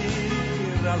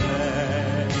mir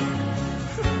allein.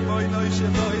 Oi, Leute,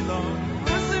 Leute,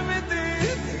 was ist mit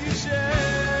dir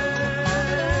geschehen?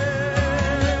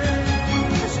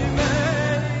 Ich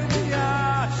meine,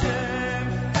 ja, Shem,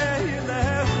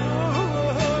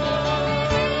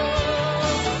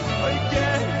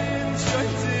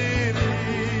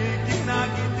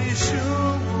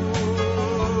 Shoot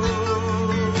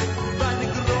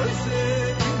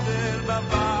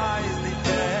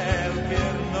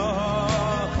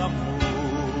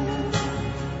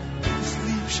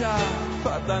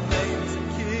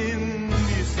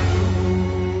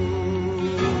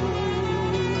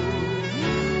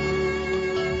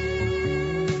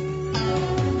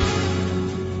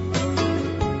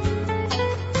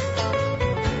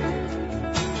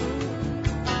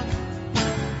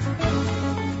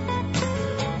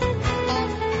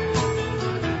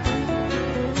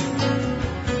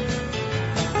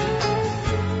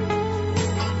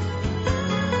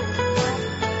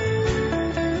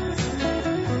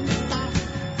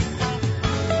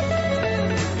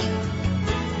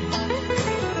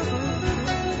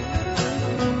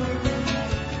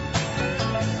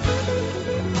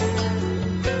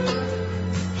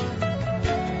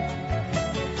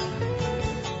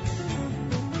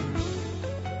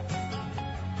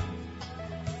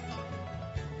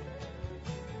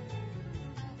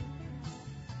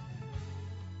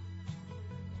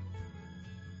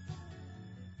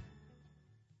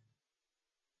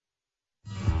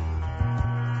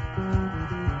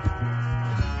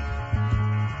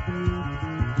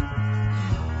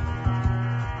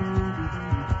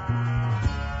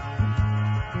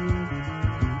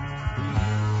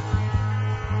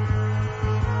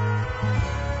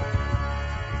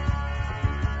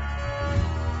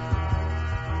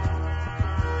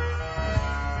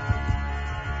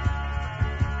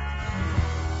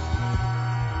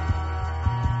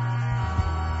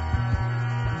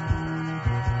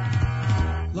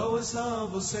esav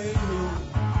oseinu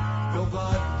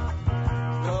bilvad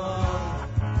God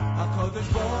HaKadosh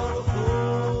Baruch Hu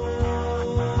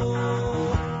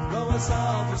lo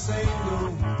esav oseinu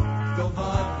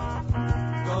bilvad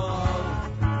God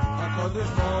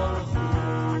HaKadosh Baruch Hu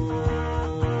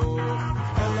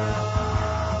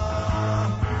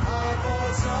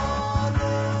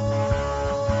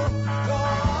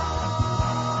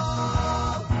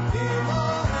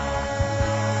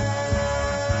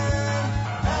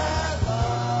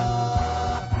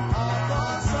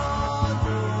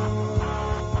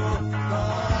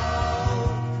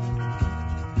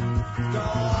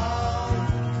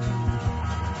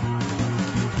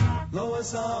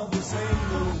Esav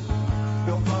Oseinu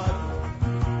bilvad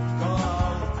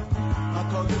God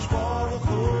HaKadosh Baruch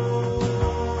Hu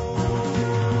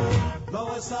lo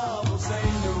esav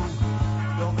Oseinu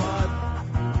bilvad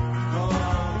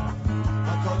God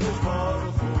HaKadosh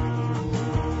Baruch Hu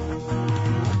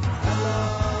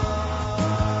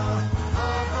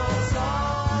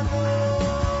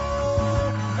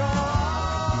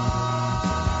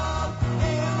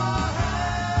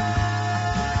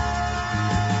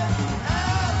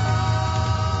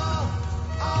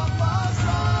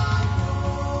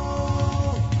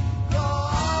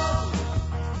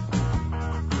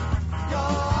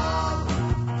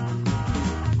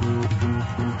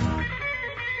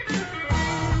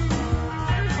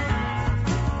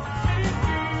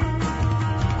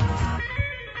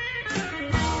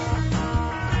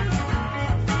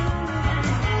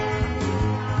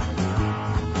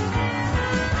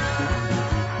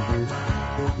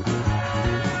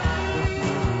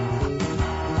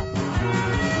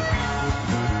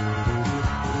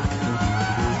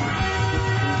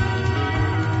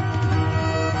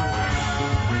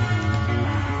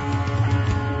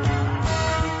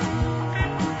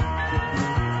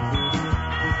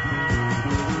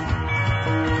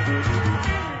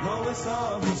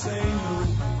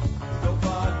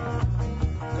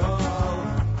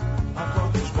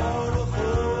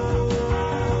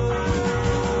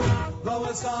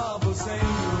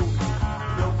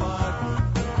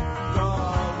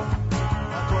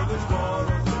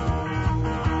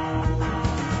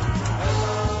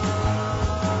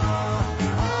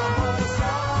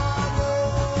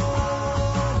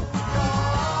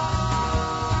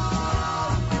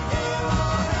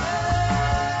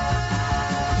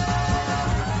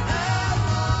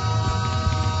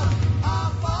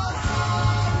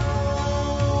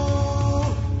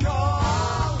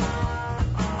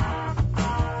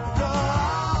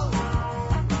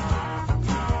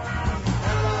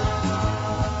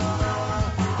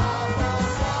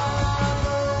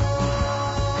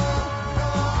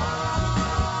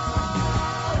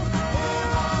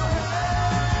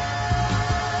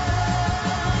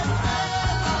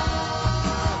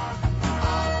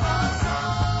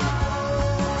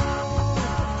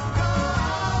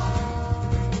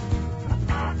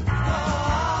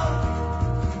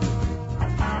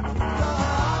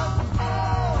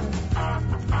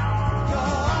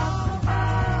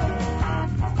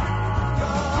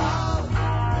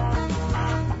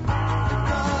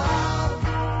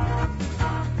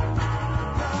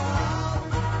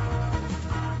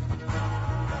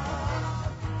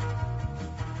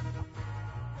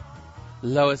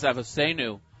Lo Esav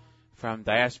Oseinu from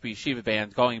Diaspora Yeshiva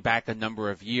Band going back a number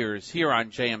of years here on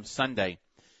JM Sunday.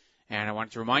 And I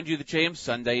wanted to remind you that JM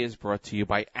Sunday is brought to you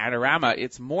by Adorama.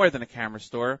 It's more than a camera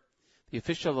store, the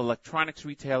official electronics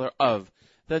retailer of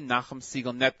the Nachum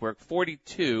Segal Network.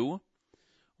 42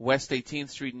 West 18th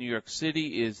Street, New York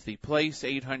City is the place.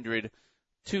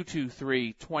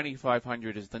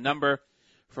 800-223-2500 is the number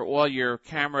for all your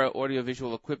camera,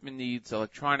 audiovisual equipment needs,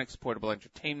 electronics, portable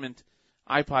entertainment,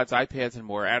 iPods, iPads, and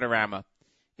more. Adorama,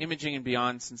 Imaging and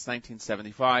Beyond since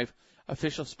 1975,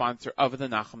 official sponsor of the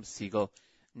Nachum Segal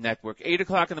Network. 8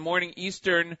 o'clock in the morning,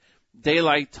 Eastern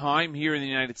Daylight Time here in the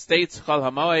United States. Chol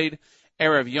HaMoed,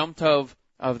 Erev Yom Tov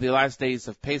of the last days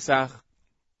of Pesach.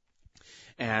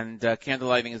 And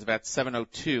candlelighting is about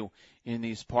 7:02 in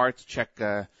these parts. Check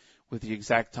with the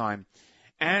exact time.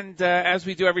 And as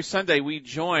we do every Sunday, we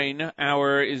join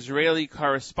our Israeli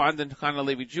correspondent, Chana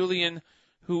Levi-Julian,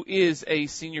 who is a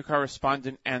senior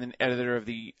correspondent and an editor of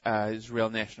the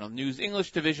Israel National News English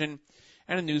Division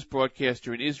and a news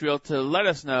broadcaster in Israel, to let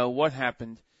us know what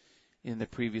happened in the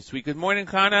previous week. Good morning,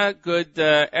 Chana. Good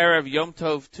Erev Yom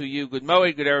Tov to you. Good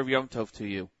Moed. Good Erev Yom Tov to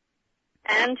you.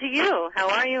 And to you. How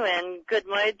are you? And good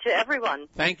Moed to everyone.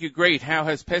 Thank you. Great. How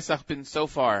has Pesach been so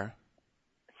far?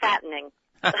 Fattening.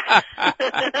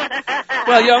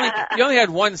 Well, you only had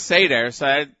one Seder,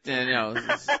 so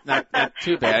it's not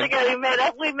too bad.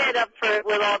 We made up for it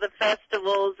with all the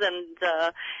festivals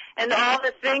and all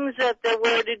the things that there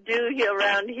were to do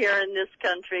around here in this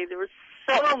country. There was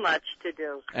so much to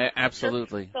do.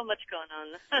 Absolutely. Just so much going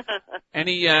on.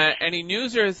 Any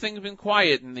news, or has things been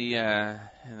quiet in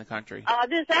the country?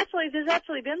 There's actually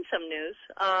been some news.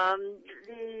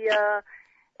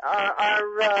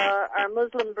 Our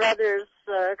Muslim brothers,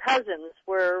 cousins,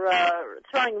 were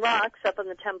throwing rocks up on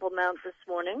the Temple Mount this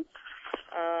morning,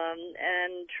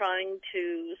 and trying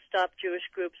to stop Jewish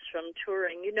groups from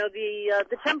touring. You know,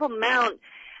 the Temple Mount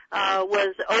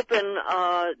was open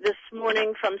this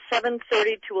morning from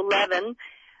 7:30 to 11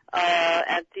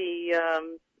 at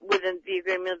within the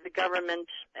agreement of the government,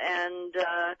 and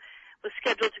was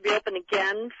scheduled to be open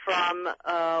again from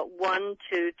 1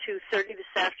 to 2:30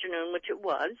 this afternoon, which it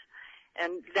was,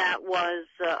 and that was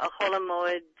a Chol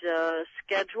HaMoed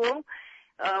schedule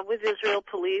with Israel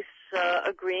police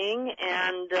agreeing,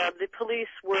 and the police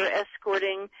were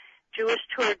escorting Jewish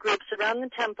tour groups around the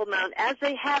Temple Mount, as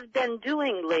they have been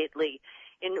doing lately,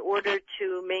 in order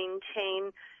to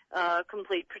maintain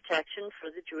complete protection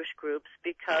for the Jewish groups,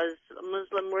 because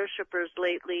Muslim worshippers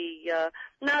lately,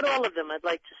 not all of them, I'd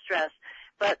like to stress,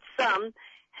 but some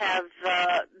have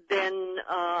been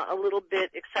a little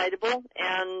bit excitable,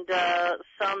 and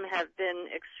some have been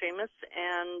extremists,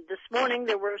 and this morning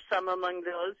there were some among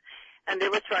those, and they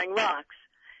were throwing rocks.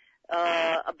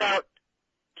 About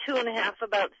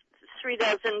 3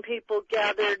 dozen people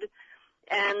gathered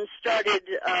and started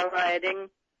rioting.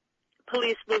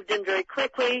 Police moved in very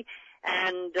quickly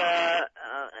and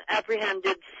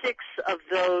apprehended 6 of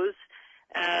those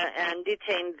and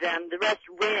detained them. The rest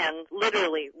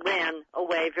literally ran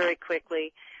away very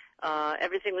quickly.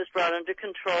 Everything was brought under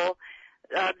control.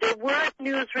 There were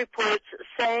news reports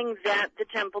saying that the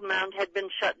Temple Mount had been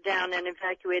shut down and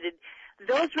evacuated.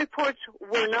 Those reports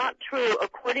were not true,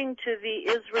 according to the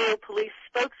Israel police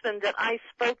spokesman that I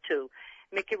spoke to,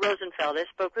 Mickey Rosenfeld. I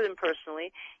spoke with him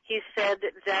personally. He said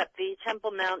that the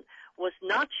Temple Mount was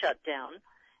not shut down,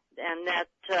 and that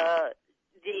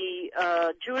the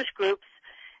Jewish groups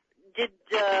did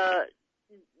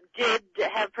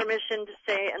have permission to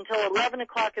stay until 11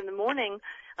 o'clock in the morning.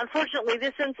 Unfortunately,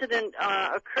 this incident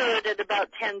occurred at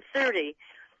about 10:30,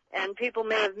 and people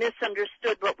may have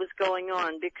misunderstood what was going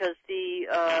on, because the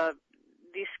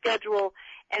schedule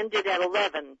ended at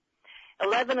 11.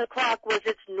 11 o'clock was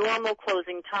its normal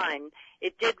closing time.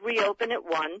 It did reopen at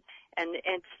 1 and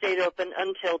stayed open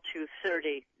until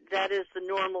 2:30. That is the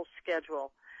normal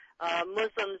schedule.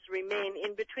 Muslims remain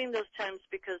in between those times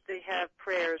because they have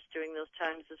prayers during those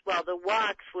times as well. The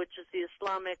Waqf, which is the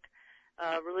Islamic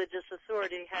religious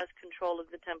authority, has control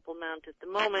of the Temple Mount at the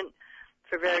moment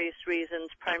for various reasons.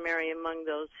 Primary among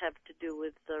those have to do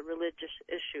with religious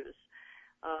issues.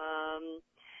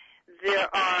 There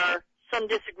are some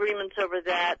disagreements over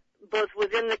that, both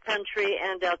within the country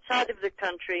and outside of the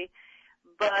country,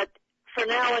 but for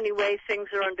now anyway, things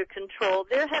are under control.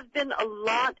 There have been a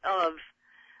lot of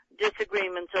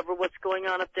disagreements over what's going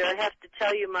on up there, I have to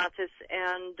tell you, Matis,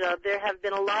 and there have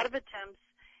been a lot of attempts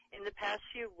in the past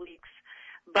few weeks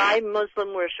by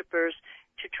Muslim worshippers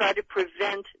to try to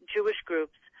prevent Jewish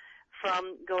groups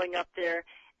from going up there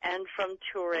and from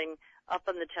touring up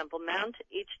on the Temple Mount.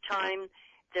 Each time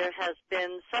there has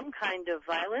been some kind of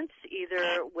violence,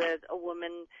 either with a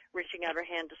woman reaching out her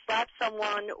hand to slap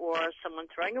someone or someone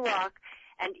throwing a rock,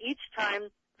 and each time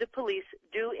the police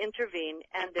do intervene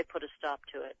and they put a stop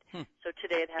to it. So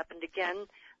today it happened again,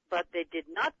 but they did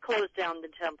not close down the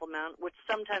Temple Mount, which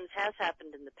sometimes has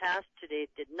happened in the past. Today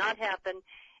it did not happen,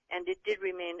 and it did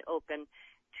remain open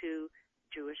to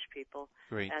Jewish people,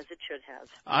 as it should have.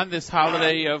 On this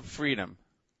holiday of freedom.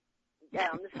 Yeah,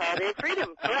 on this holiday of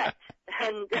freedom, correct.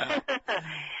 And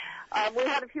we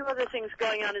had a few other things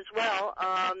going on as well.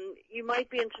 You might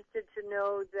be interested to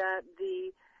know that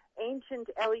the ancient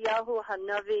Eliyahu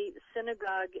Hanavi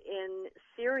synagogue in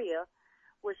Syria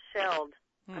was shelled,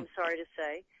 I'm sorry to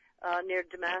say, near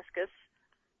Damascus.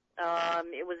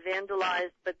 It was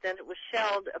vandalized, but then it was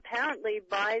shelled, apparently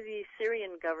by the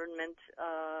Syrian government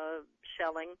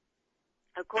shelling,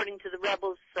 according to the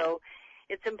rebels. So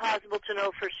it's impossible to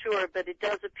know for sure, but it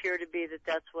does appear to be that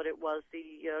that's what it was.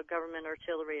 The government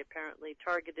artillery apparently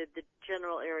targeted the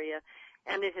general area,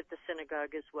 and it hit the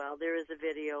synagogue as well. There is a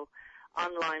video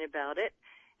online about it,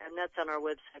 and that's on our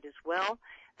website as well.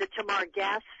 The Tamar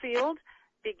gas field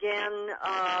began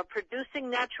producing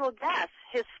natural gas,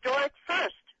 historic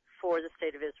first for the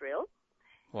state of Israel.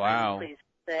 Wow. I'm pleased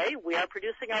to say we are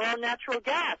producing our own natural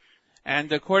gas.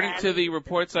 And according to the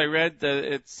reports I read,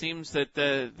 it seems that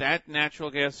that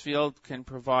natural gas field can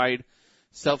provide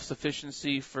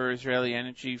self-sufficiency for Israeli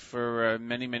energy for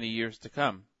many, many years to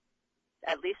come.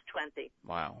 At least 20.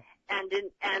 Wow. And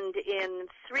in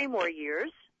 3 more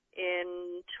years,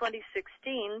 in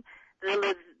 2016,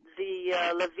 the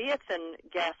Leviathan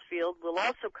gas field will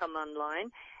also come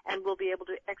online, and we'll be able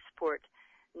to export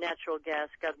natural gas,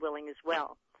 God willing, as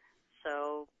well.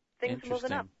 So things are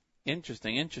moving up.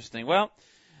 Interesting. Well,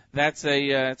 that's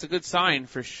it's a good sign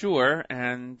for sure,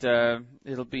 and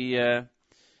it'll be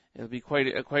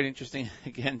quite interesting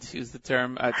again to use the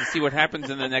term to see what happens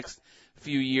in the next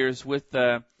few years with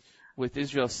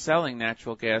Israel selling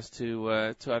natural gas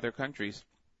to other countries.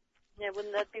 Yeah,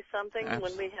 wouldn't that be something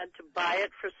when we had to buy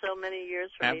it for so many years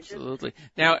from Egypt? Absolutely.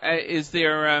 Now, is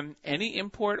there any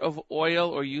import of oil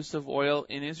or use of oil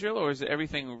in Israel, or is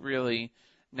everything really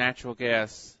natural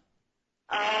gas?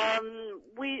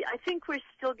 I think we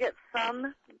still get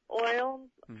some oil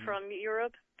from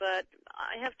Europe, but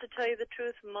I have to tell you the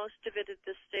truth, most of it at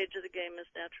this stage of the game is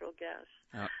natural gas.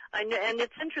 Oh. And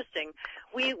it's interesting.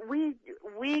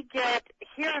 We get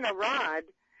here in Arad,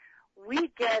 we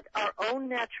get our own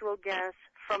natural gas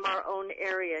from our own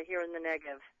area here in the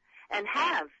Negev, and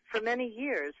have for many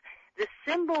years. The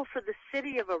symbol for the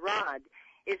city of Arad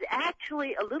is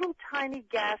actually a little tiny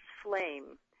gas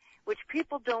flame, which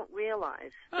people don't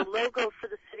realize. The logo for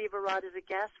the city of Arad is a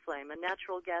gas flame, a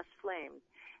natural gas flame.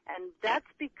 And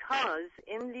that's because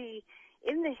in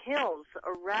the hills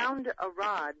around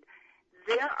Arad,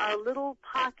 there are little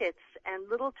pockets and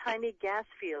little tiny gas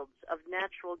fields of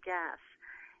natural gas.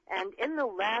 And in the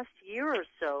last year or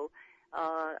so,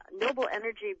 Noble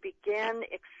Energy began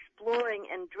exploring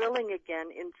and drilling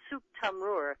again in Suk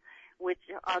Tamrur, which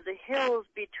are the hills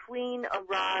between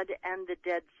Arad and the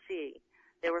Dead Sea.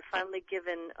 They were finally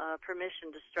given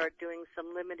permission to start doing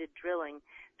some limited drilling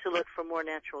to look for more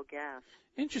natural gas.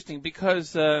 Interesting,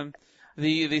 because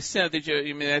they said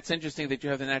that that's interesting that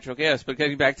you have the natural gas, but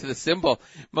getting back to the symbol,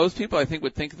 most people I think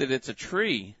would think that it's a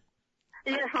tree.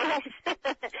 Yeah, right.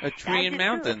 A tree in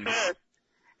mountains.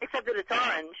 Except that it's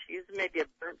orange. It's maybe a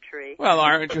burnt tree. Well,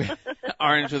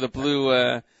 orange with a blue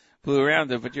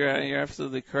around it, but you're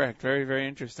absolutely correct. Very, very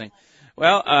interesting.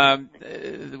 Well,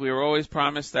 we were always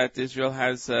promised that Israel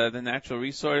has the natural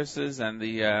resources and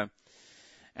the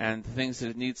things that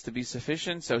it needs to be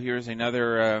sufficient. So here's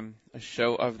another a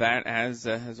show of that, as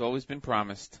has always been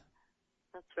promised.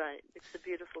 That's right. It's a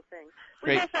beautiful thing.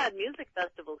 Great. We've also had music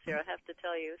festivals here, I have to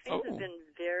tell you. Things have been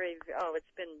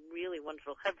it's been really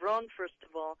wonderful. Hebron, first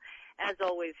of all, as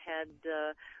always, had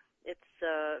its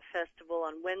festival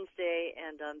on Wednesday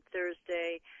and on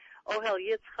Thursday. Ohel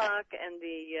Yitzchak and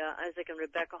the Isaac and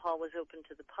Rebecca Hall was open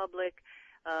to the public.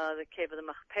 The Cave of the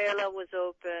Machpelah was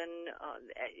open.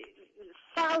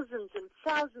 Thousands and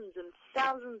thousands and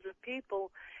thousands of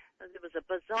people. There was a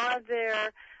bazaar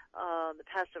there. The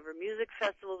Passover Music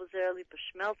Festival was there. Lipa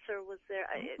Schmelzer was there.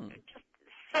 Just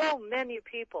so many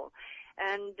people.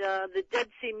 And the Dead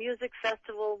Sea Music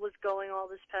Festival was going all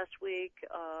this past week.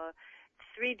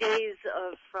 3 days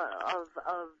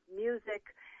of music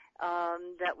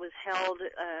that was held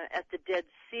at the Dead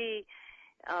Sea.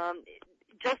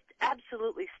 Just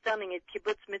absolutely stunning at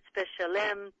Kibbutz Mitzpeh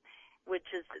Shalem, which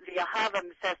is the Ahava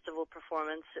Festival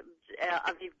performance.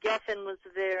 Aviv Geffen was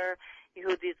there,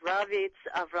 Yehudit Ravitz,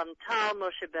 Avram Tal,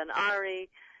 Moshe Ben Ari,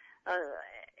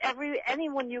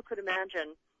 anyone you could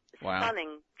imagine. Wow.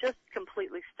 Stunning, just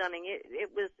completely stunning. It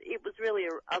was really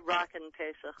a rockin'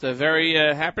 Pesach. It's a very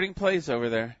happening place over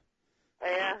there.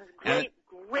 Yeah,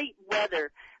 great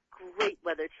weather. Great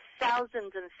weather.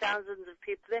 Thousands and thousands of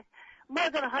people there. More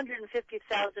than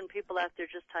 150,000 people out there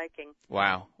just hiking.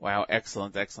 Wow.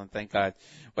 Excellent. Thank God.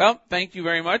 Well, thank you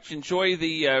very much. Enjoy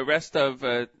the rest of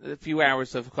a few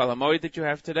hours of Chol HaMoed that you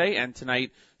have today. And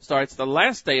tonight starts the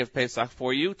last day of Pesach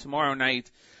for you. Tomorrow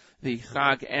night, the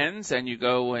Chag ends, and you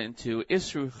go into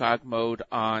Isru Chag mode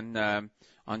on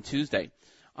Tuesday.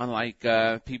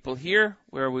 Unlike people here,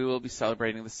 where we will be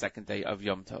celebrating the second day of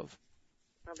Yom Tov.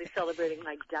 I'll be celebrating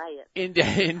my diet.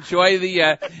 Enjoy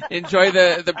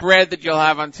the bread that you'll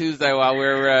have on Tuesday while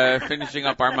we're finishing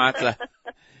up our matzah.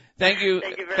 Thank you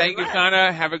very much.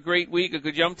 Chana. Have a great week, a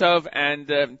good Yom Tov,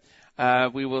 and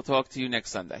we will talk to you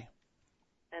next Sunday.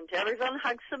 And to everyone,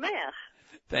 Chag Sameach.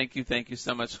 Thank you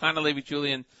so much. Chana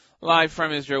Levi-Julian, live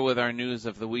from Israel with our news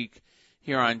of the week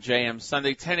here on JM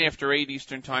Sunday, 10 after 8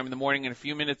 Eastern Time in the morning. In a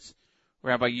few minutes,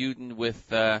 Rabbi Yudin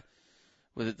with a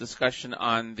discussion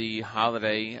on the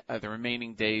holiday, the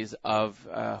remaining days of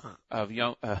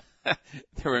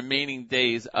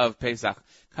Pesach,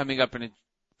 coming up in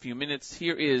few minutes.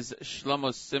 Here is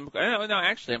Shlomo Simcha. No,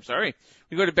 actually, I'm sorry.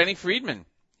 We go to Benny Friedman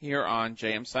here on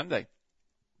JM Sunday.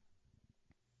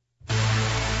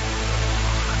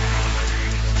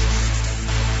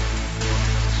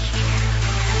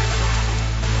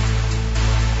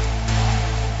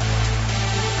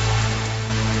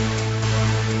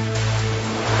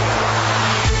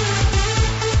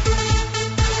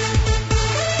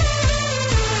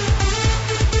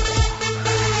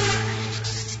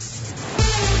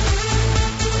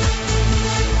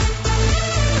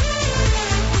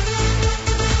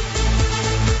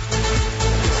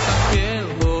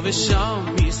 ושם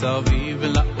מסביב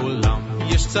לעולם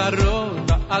יש צרות,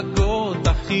 דאגות,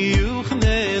 החיוך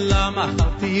נעלם,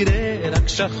 תראה רק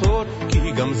שחור,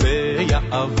 כי גם זה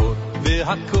יעבור,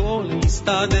 והכל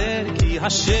יסתדר, כי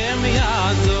השם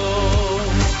יעזור.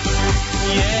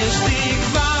 יש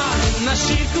תקווה,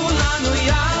 נשאיר כולנו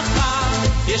יחד,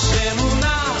 יש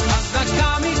אמונה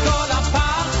חזקה מכל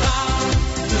הפחד,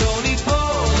 לא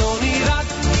ניפול, לא נירד,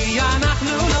 כי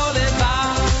אנחנו לא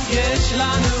לבד, יש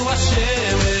לנו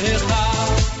השם.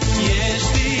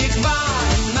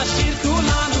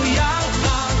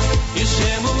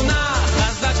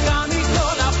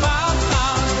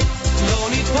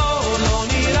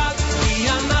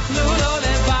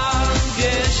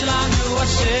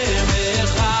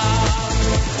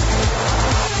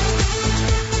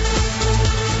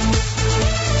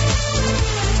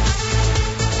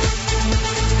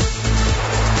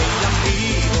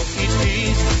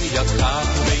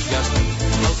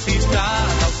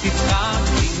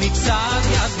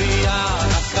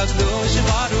 הקדוש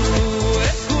ברוך הוא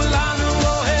את כולנו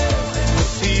אוהב,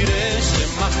 תראה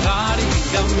שמחר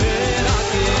ייגמר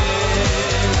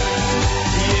הכאב.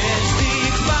 יש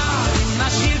תקווה אם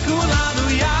נשאיר כולנו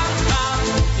יחד,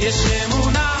 יש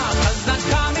אמונה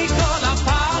חזקה מכל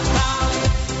הפחד,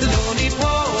 לא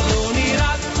ניפול, לא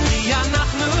נרד, כי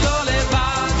אנחנו לא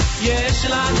לבד, יש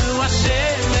לנו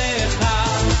השם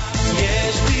אחד.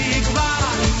 יש תקווה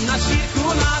אם נשאיר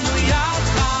כולנו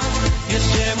יחד,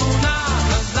 יש אמונה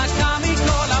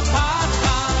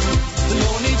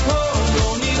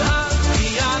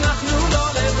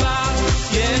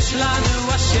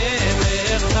לנו השם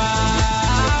אחד.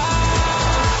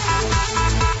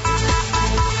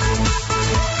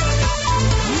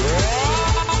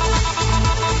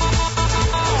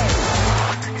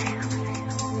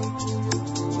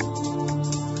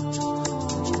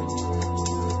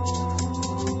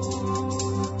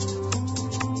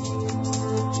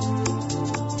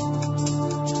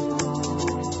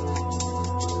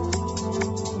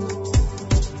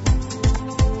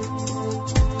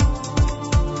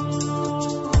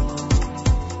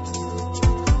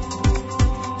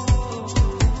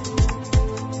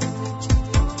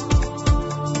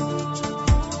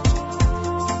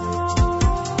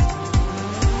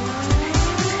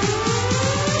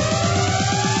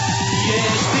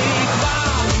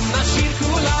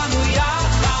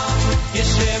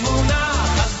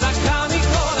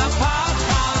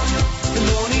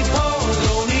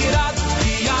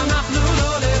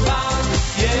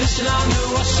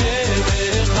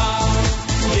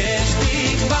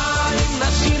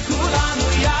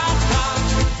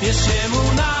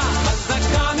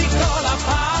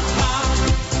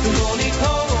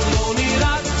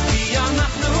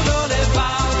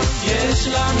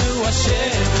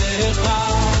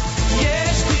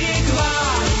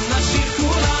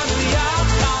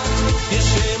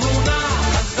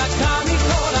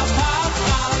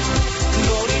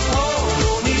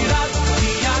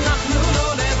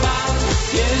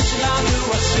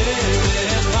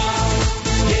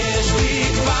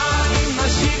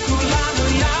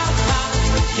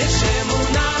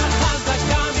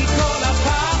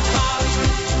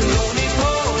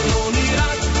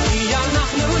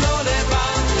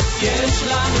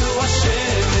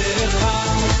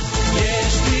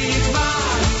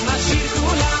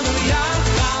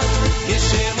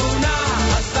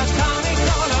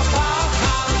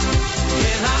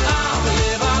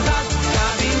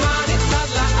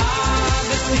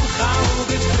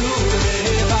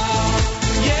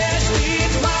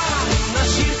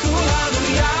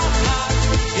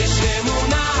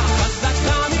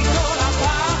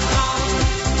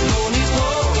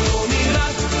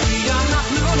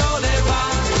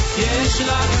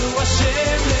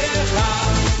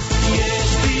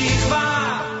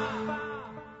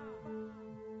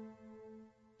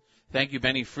 Thank you,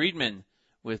 Benny Friedman,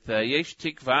 with Yesh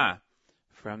Tikva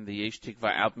from the Yesh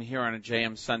Tikva album here on a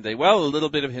JM Sunday. Well, a little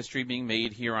bit of history being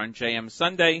made here on JM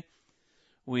Sunday.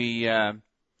 We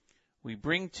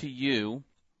bring to you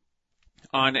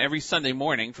on every Sunday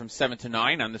morning from 7 to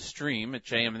 9 on the stream at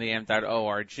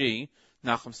jmandtheam.org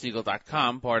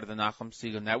NachumSegal.com, part of the Nachum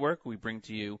Segal Network. We bring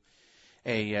to you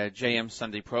a JM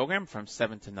Sunday program from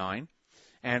 7 to 9.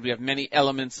 And we have many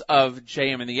elements of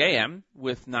JM in the AM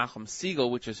with Nachum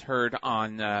Segal, which is heard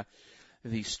on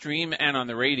the stream and on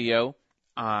the radio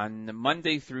on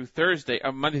Monday through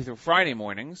Friday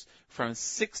mornings from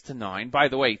 6 to 9. By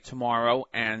the way, tomorrow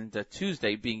and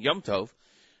Tuesday being Yom Tov,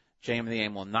 JM in the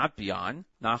AM will not be on.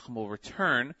 Nachum will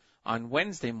return on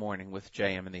Wednesday morning with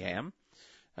JM in the AM,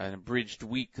 an abridged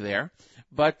week there.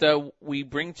 But we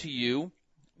bring to you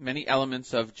many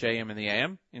elements of JM in the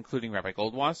AM, including Rabbi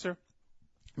Goldwasser,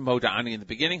 Moda Ani in the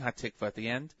beginning, Hatikva at the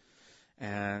end,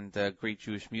 and great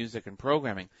Jewish music and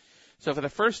programming. So for the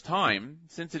first time,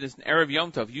 since it is an Erev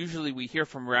Yom Tov, usually we hear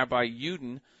from Rabbi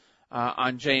Yudin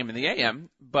on JM in the AM,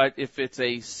 but if it's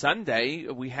a Sunday,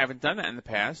 we haven't done that in the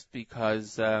past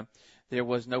because there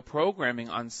was no programming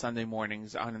on Sunday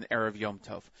mornings on an Erev Yom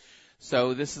Tov.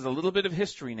 So this is a little bit of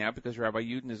history now because Rabbi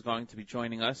Yudin is going to be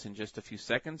joining us in just a few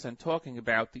seconds and talking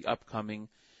about the upcoming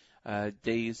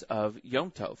days of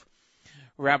Yom Tov.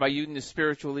 Rabbi Yudin is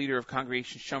spiritual leader of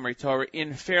Congregation Shomrei Torah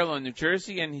in Fairlawn, New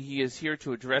Jersey, and he is here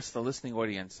to address the listening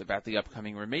audience about the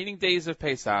upcoming remaining days of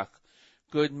Pesach.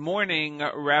 Good morning,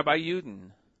 Rabbi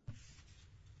Yudin.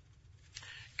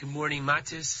 Good morning,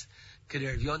 Matis. Good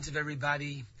Erev Yom Tov,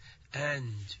 everybody.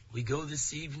 And we go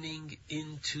this evening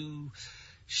into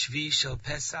Shvi Shel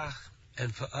Pesach,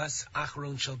 and for us,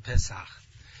 Achron Shel Pesach.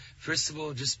 First of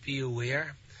all, just be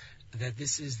aware that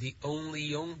this is the only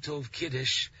Yom Tov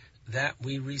Kiddush that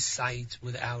we recite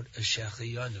without a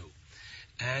Shechiyanu.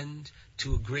 And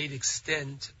to a great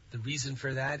extent, the reason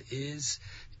for that is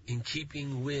in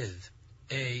keeping with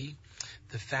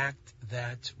the fact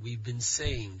that we've been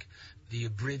saying the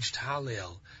abridged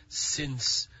Hallel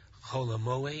since Chol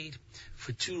HaMoed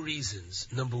for two reasons.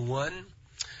 Number one,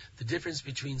 the difference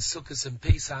between Sukkot and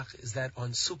Pesach is that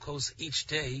on Sukkot each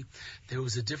day there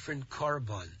was a different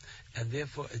korban, and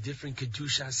therefore a different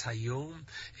Kedushas Hayom,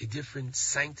 a different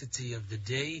sanctity of the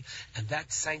day, and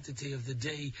that sanctity of the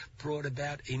day brought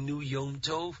about a new Yom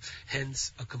Tov,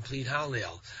 hence a complete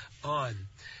Hallel. On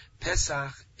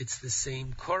Pesach, it's the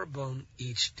same korban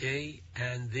each day,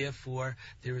 and therefore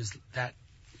there is that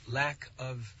lack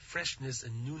of freshness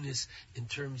and newness in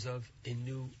terms of a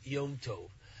new Yom Tov.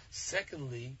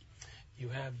 Secondly, you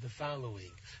have the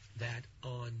following, that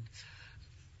on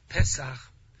Pesach,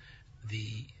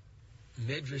 the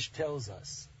Medrash tells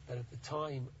us that at the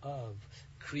time of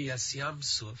Kriyas Yam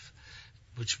Suf,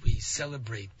 which we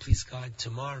celebrate, please God,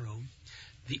 tomorrow,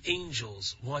 the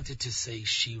angels wanted to say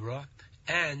Shira,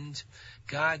 and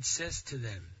God says to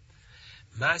them,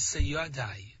 Masa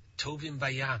Yadai Tovim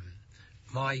Bayam,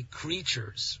 my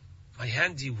creatures, my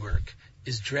handiwork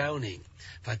is drowning.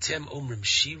 Vatem Omrim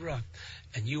Shira,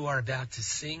 and you are about to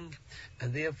sing.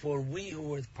 And therefore we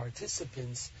who are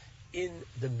participants in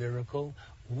the miracle,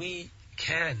 we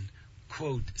can,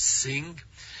 quote, sing,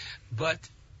 but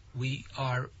we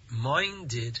are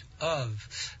minded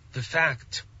of the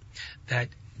fact that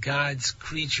God's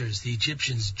creatures, the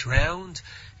Egyptians, drowned,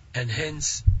 and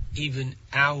hence even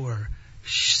our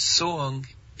song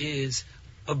is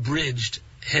abridged.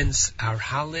 Hence our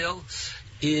Hallel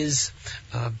is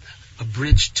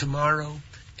abridged tomorrow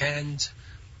and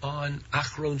on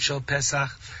Achron Shel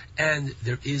Pesach, and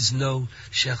there is no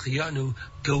Shechiyanu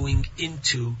going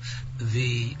into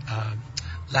the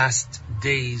last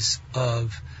days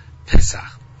of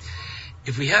Pesach.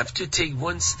 If we have to take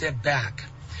one step back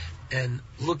and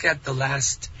look at the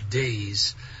last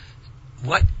days,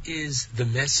 what is the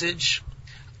message?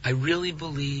 I really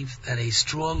believe that a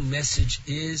strong message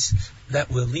is that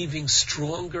we're leaving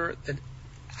stronger than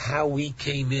how we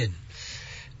came in.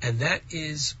 And that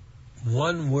is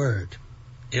one word,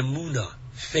 emunah,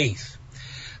 faith.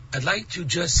 I'd like to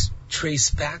just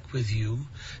trace back with you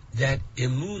that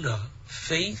emunah,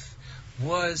 faith,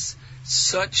 was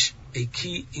such a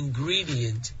key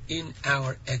ingredient in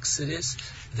our Exodus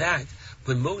that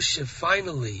when Moshe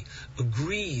finally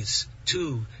agrees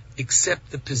to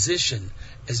accept the position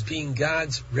as being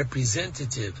God's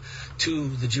representative to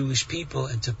the Jewish people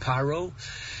and to Paro,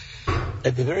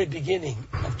 at the very beginning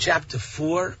of chapter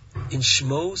 4 in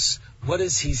Shmos, what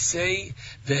does he say?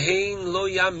 Ve'hein lo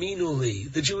yaminu li.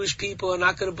 The Jewish people are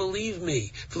not going to believe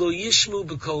me. V'lo yishmu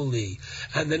b'koli.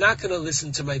 And they're not going to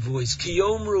listen to my voice. Ki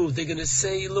yomru. They're going to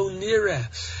say, lo nira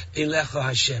elecha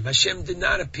Hashem. Hashem did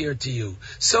not appear to you.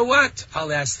 So what?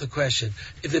 I'll ask the question.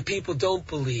 If the people don't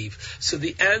believe. So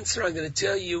the answer I'm going to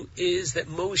tell you is that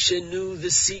Moshe knew the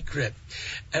secret.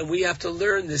 And we have to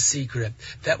learn the secret.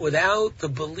 That without the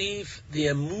belief, the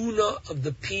emunah of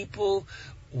the people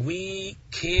we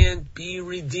can't be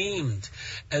redeemed.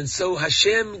 And so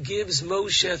Hashem gives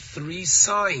Moshe 3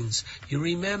 signs. You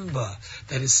remember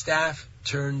that his staff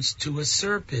turns to a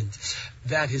serpent,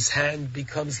 that his hand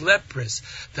becomes leprous,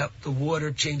 that the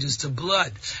water changes to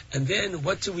blood. And then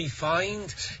what do we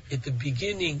find at the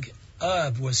beginning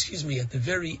at the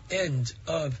very end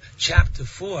of chapter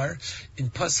 4,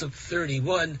 in Pasuk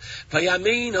 31,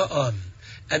 Vayamein ha'am.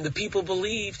 And the people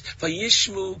believed,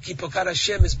 Vayishmu ki pokad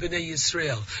Hashem es b'nei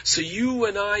Yisrael. So you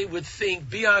and I would think,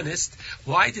 be honest,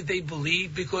 why did they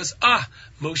believe? Because,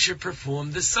 Moshe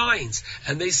performed the signs.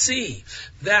 And they see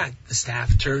that the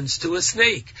staff turns to a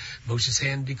snake. Moshe's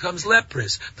hand becomes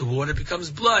leprous. The water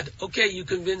becomes blood. Okay, you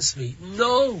convinced me.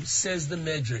 No, says the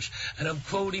Medrash. And I'm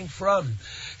quoting from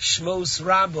Shmos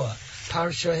Rabbah,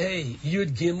 Parsha Hey,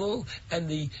 Yud Gimel, and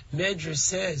the Medrash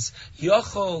says,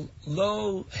 Yochol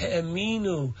lo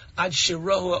he'eminu ad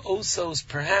shirohu osos.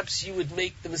 Perhaps you would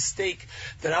make the mistake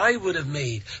that I would have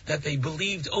made, that they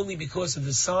believed only because of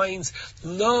the signs.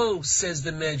 No, says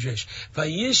the Medrash,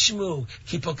 Vayishmu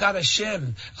ki pokad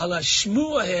Hashem ala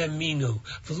shmua he'eminu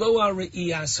v'lo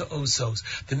ha're'iyasa osos.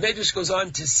 The Medrash goes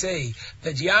on to say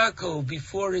that Yaakov,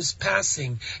 before his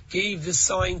passing, gave the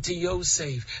sign to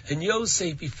Yosef, and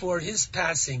Yosef, before his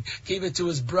passing, gave it to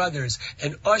his brothers,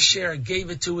 and Asher gave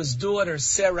it to his daughter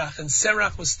Serach, and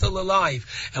Serach was still alive.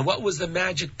 And what was the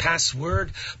magic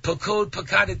password? Pokod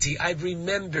Pokadati, I've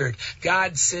remembered.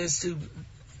 God says to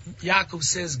Yaakov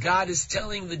says, God is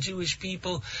telling the Jewish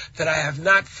people that I have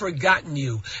not forgotten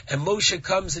you. And Moshe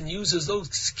comes and uses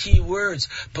those key words,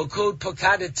 Pokod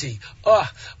Pokadati.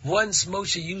 Once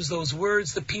Moshe used those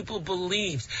words, the people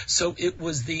believed. So it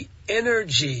was the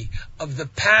energy of the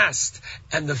past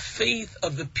and the faith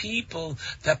of the people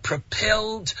that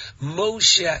propelled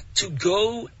Moshe to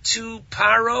go to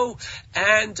Paro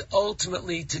and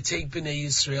ultimately to take Bnei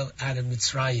Yisrael out of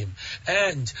Mitzrayim.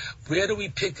 And where do we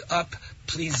pick up,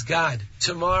 please God,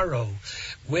 tomorrow,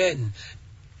 when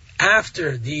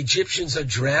after the Egyptians are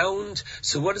drowned?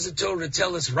 So what does the Torah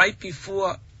tell us right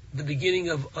before the beginning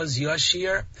of Oz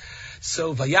Yashir?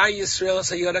 So, Vayay Yisrael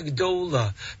Sayara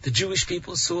Gdola, the Jewish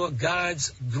people saw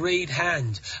God's great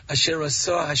hand. Asher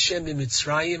saw Hashem in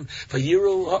Mitzrayim,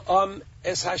 Vayiru Ha'am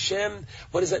Es Hashem.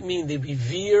 What does that mean? They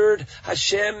revered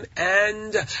Hashem,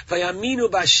 and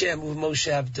Vayaminu B'Hashem with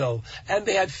Moshe Abdo, and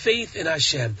they had faith in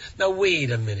Hashem. Now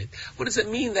wait a minute. What does it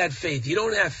mean, that faith? You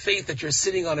don't have faith that you're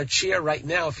sitting on a chair right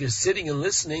now. If you're sitting and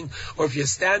listening, or if you're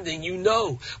standing, you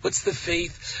know. What's the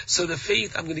faith? So the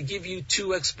faith, I'm going to give you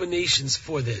 2 explanations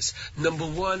for this. Number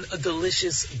 1, a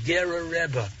delicious Gera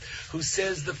Rebbe, who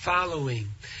says the following,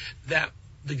 that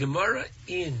the Gemara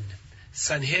in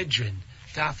Sanhedrin,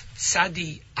 Daf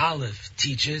Sadi Aleph,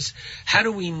 teaches, how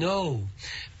do we know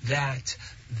that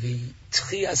the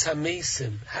Tchias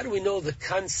HaMesim, how do we know the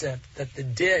concept that the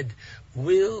dead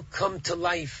will come to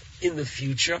life in the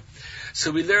future?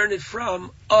 So we learn it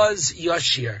from Oz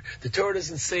Yashir. The Torah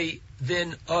doesn't say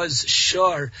then Oz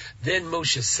Shar, then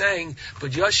Moshe sang,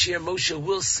 but Yashir, Moshe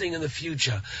will sing in the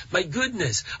future. My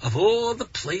goodness, of all the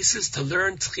places to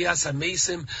learn Tchias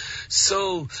HaMesim,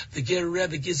 so the Ger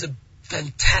Rebbe gives a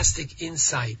fantastic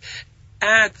insight.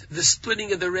 At the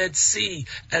splitting of the Red Sea,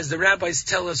 as the rabbis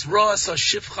tell us, Ra saw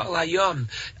Shifcha Layam,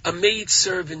 a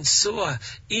maidservant saw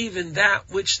even that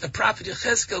which the prophet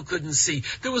Yechezkel couldn't see.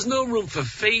 There was no room for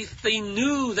faith. They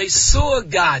knew, they saw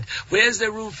God. Where's there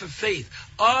room for faith?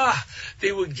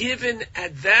 They were given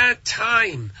at that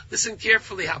time, listen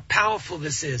carefully how powerful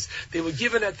this is, they were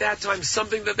given at that time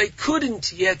something that they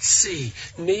couldn't yet see,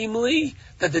 namely,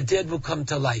 that the dead will come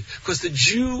to life. Because the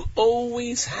Jew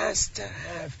always has to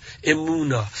have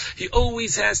emunah. He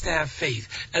always has to have faith.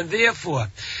 And therefore,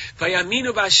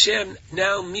 Vayaminu B'Hashem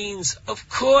now means, of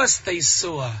course they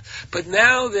saw, but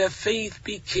now their faith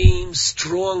became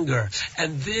stronger.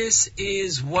 And this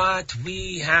is what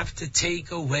we have to take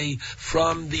away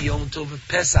from the Yom Tov of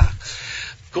Pesach.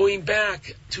 Going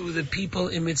back to the people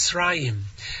in Mitzrayim,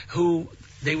 who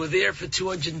they were there for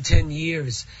 210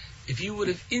 years. If you would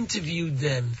have interviewed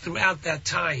them throughout that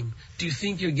time, do you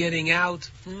think you're getting out?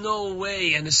 No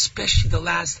way. And especially the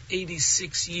last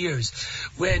 86 years,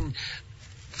 when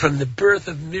from the birth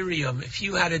of Miriam, if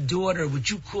you had a daughter, would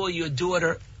you call your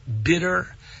daughter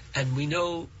bitter? And we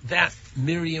know that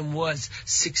Miriam was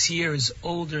 6 years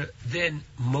older than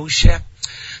Moshe.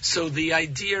 So the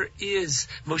idea is,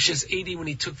 Moshe's 80 when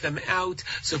he took them out.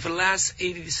 So for the last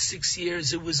 86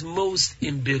 years, it was most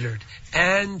embittered.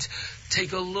 And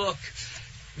take a look,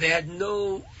 they had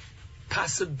no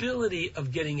possibility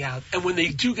of getting out. And when they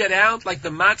do get out, like the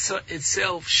matzah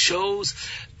itself shows,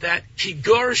 that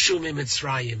Kigorshu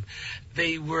Mitzrayim,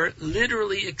 they were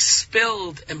literally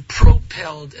expelled and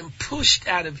propelled and pushed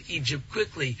out of Egypt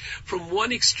quickly from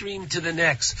one extreme to the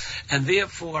next. And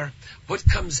therefore, what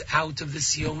comes out of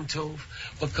this Yom Tov?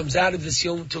 What comes out of this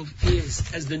Yom Tov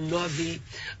is, as the Navi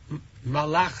the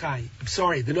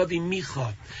Navi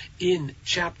Micha in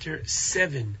chapter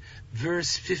 7,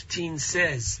 verse 15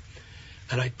 says,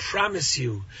 and I promise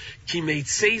you, Ki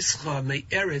meitzeischa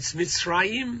me'eretz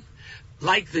Mitzrayim,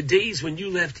 like the days when you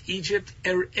left Egypt,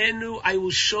 Erenu, I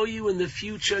will show you in the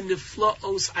future,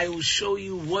 Niflaos, I will show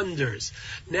you wonders.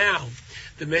 Now,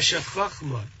 the Meshech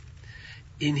Chochmah,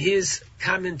 in his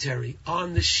commentary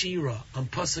on the Shira, on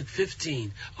Pasuk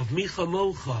 15 of Micha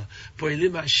Mocha,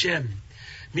 Poelim Hashem,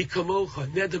 Mika Mocha,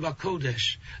 Nedab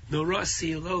HaKodesh,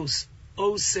 Norasi Elos,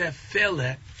 Osef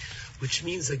Fele, which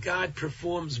means that God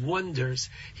performs wonders.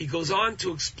 He goes on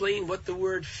to explain what the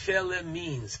word fele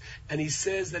means. And he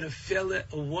says that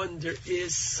a wonder,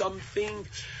 is something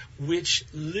which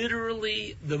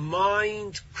literally the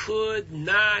mind could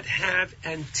not have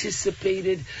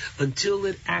anticipated until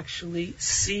it actually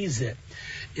sees it.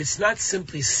 It's not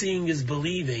simply seeing is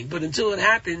believing, but until it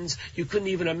happens, you couldn't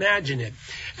even imagine it.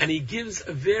 And he gives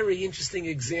a very interesting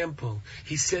example.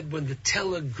 He said when the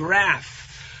telegraph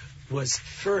was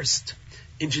first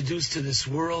introduced to this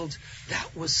world,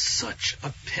 that was such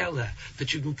a pella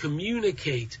that you can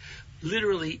communicate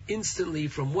literally instantly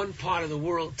from one part of the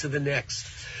world to the next.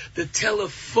 The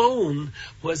telephone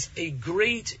was a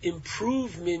great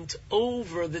improvement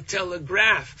over the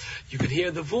telegraph. You could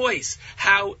hear the voice.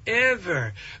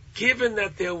 However, given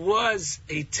that there was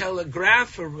a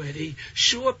telegraph already,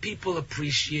 sure, people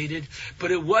appreciated,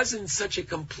 but it wasn't such a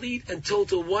complete and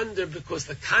total wonder because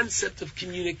the concept of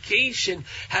communication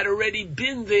had already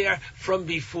been there from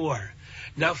before.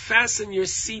 Now fasten your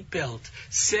seatbelt,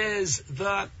 says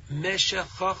the Meshech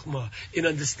Chochmah, in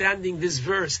understanding this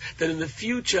verse, that in the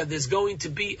future there's going to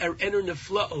be Erenu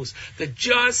Neflaos, that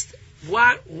just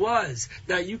what was.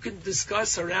 Now you can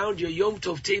discuss around your Yom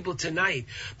Tov table tonight,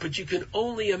 but you can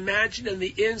only imagine, and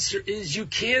the answer is you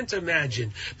can't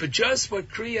imagine. But just what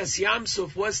Kriyas Yam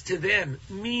Suf was to them,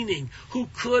 meaning who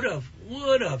could have,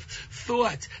 would have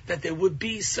thought that there would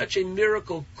be such a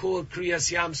miracle called Kriyas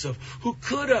Yam Suf? Who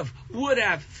could have, would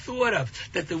have thought of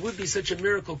that there would be such a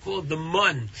miracle called the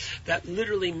mun, that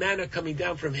literally manna coming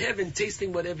down from heaven,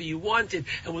 tasting whatever you wanted,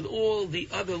 and with all the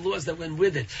other laws that went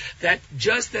with it. That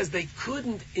just as they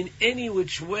couldn't in any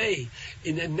which way,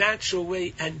 in a natural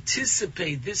way,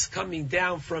 anticipate this coming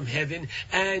down from heaven,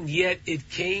 and yet it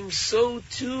came, so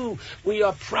too we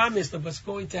are promised of what's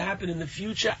going to happen in the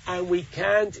future, and we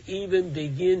can't even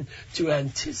begin to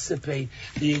anticipate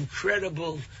the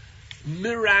incredible,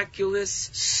 miraculous,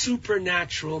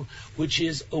 supernatural which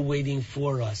is awaiting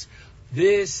for us.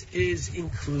 This is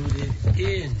included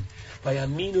in by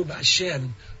Aminu B'Hashem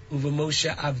Uva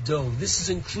Moshe Avdo. This is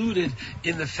included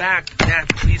in the fact that,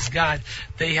 please God,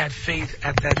 they had faith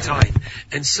at that time.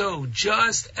 And so,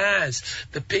 just as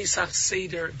the Pesach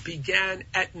Seder began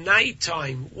at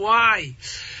nighttime, why?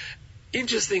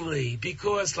 Interestingly,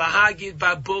 because Lahagid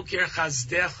Baboker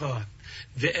Chazdecha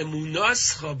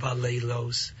Ve'emunascha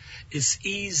Baleilos, it's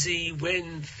easy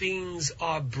when things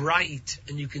are bright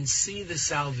and you can see the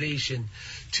salvation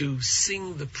to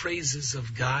sing the praises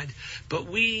of God. But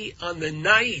we, on the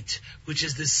night, which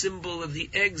is the symbol of the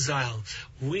exile,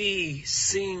 we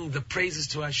sing the praises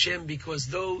to Hashem because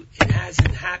though it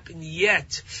hasn't happened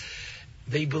yet,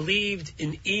 they believed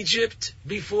in Egypt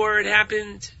before it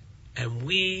happened, and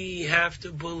we have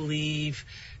to believe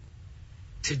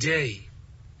today.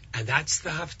 And that's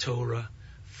the Haftorah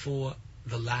for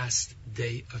the last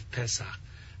day of Pesach,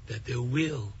 that there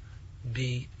will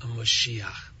be a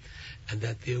Mashiach, and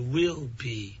that there will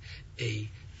be a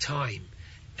time,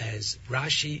 as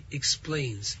Rashi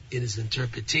explains in his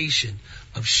interpretation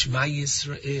of Shema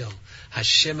Yisrael,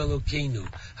 Hashem Elokeinu,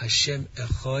 Hashem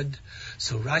Echad.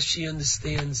 So Rashi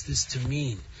understands this to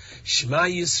mean Shema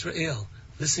Yisrael.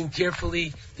 Listen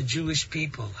carefully, the Jewish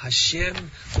people. Hashem,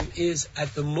 who is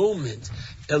at the moment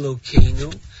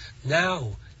Elokeinu,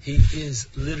 now He is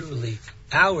literally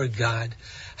our God.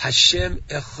 Hashem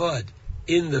Echad.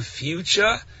 In the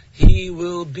future, He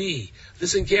will be.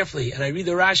 Listen carefully, and I read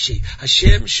the Rashi.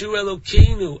 Hashem Shu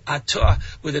Elokeinu Atah,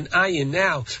 with an ayin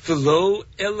now. V'lo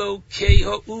Elokei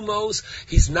ha'umos.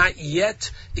 He's not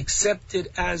yet accepted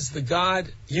as the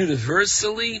God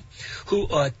universally. Hu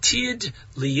atid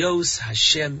lios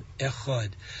Hashem Echad.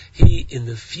 He in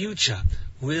the future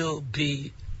will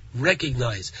be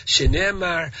recognized.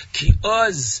 Shenemar ki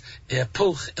oz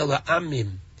epoch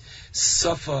ela'amim.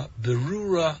 Safa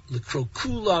berura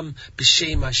lekrokulam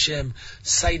b'shem Hashem,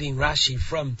 citing Rashi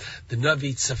from the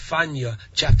Navi Tzafanya,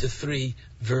 chapter 3,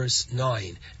 verse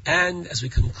 9. And as we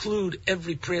conclude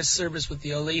every prayer service with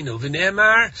the Aleinu,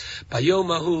 V'ne'emar,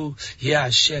 Bayomahu, Yeh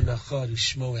Hashem Echad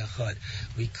U'Shmo Echad.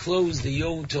 We close the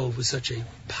Yom Tov with such a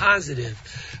positive,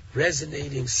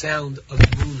 resonating sound of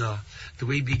Emunah, the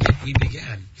way we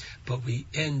began. But we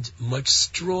end much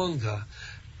stronger,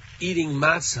 eating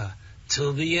matzah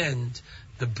till the end,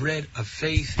 the bread of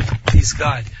faith. Please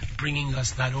God, bringing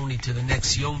us not only to the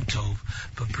next Yom Tov,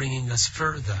 but bringing us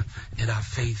further in our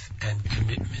faith and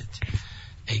commitment.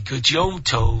 A good Yom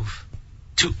Tov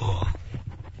to all.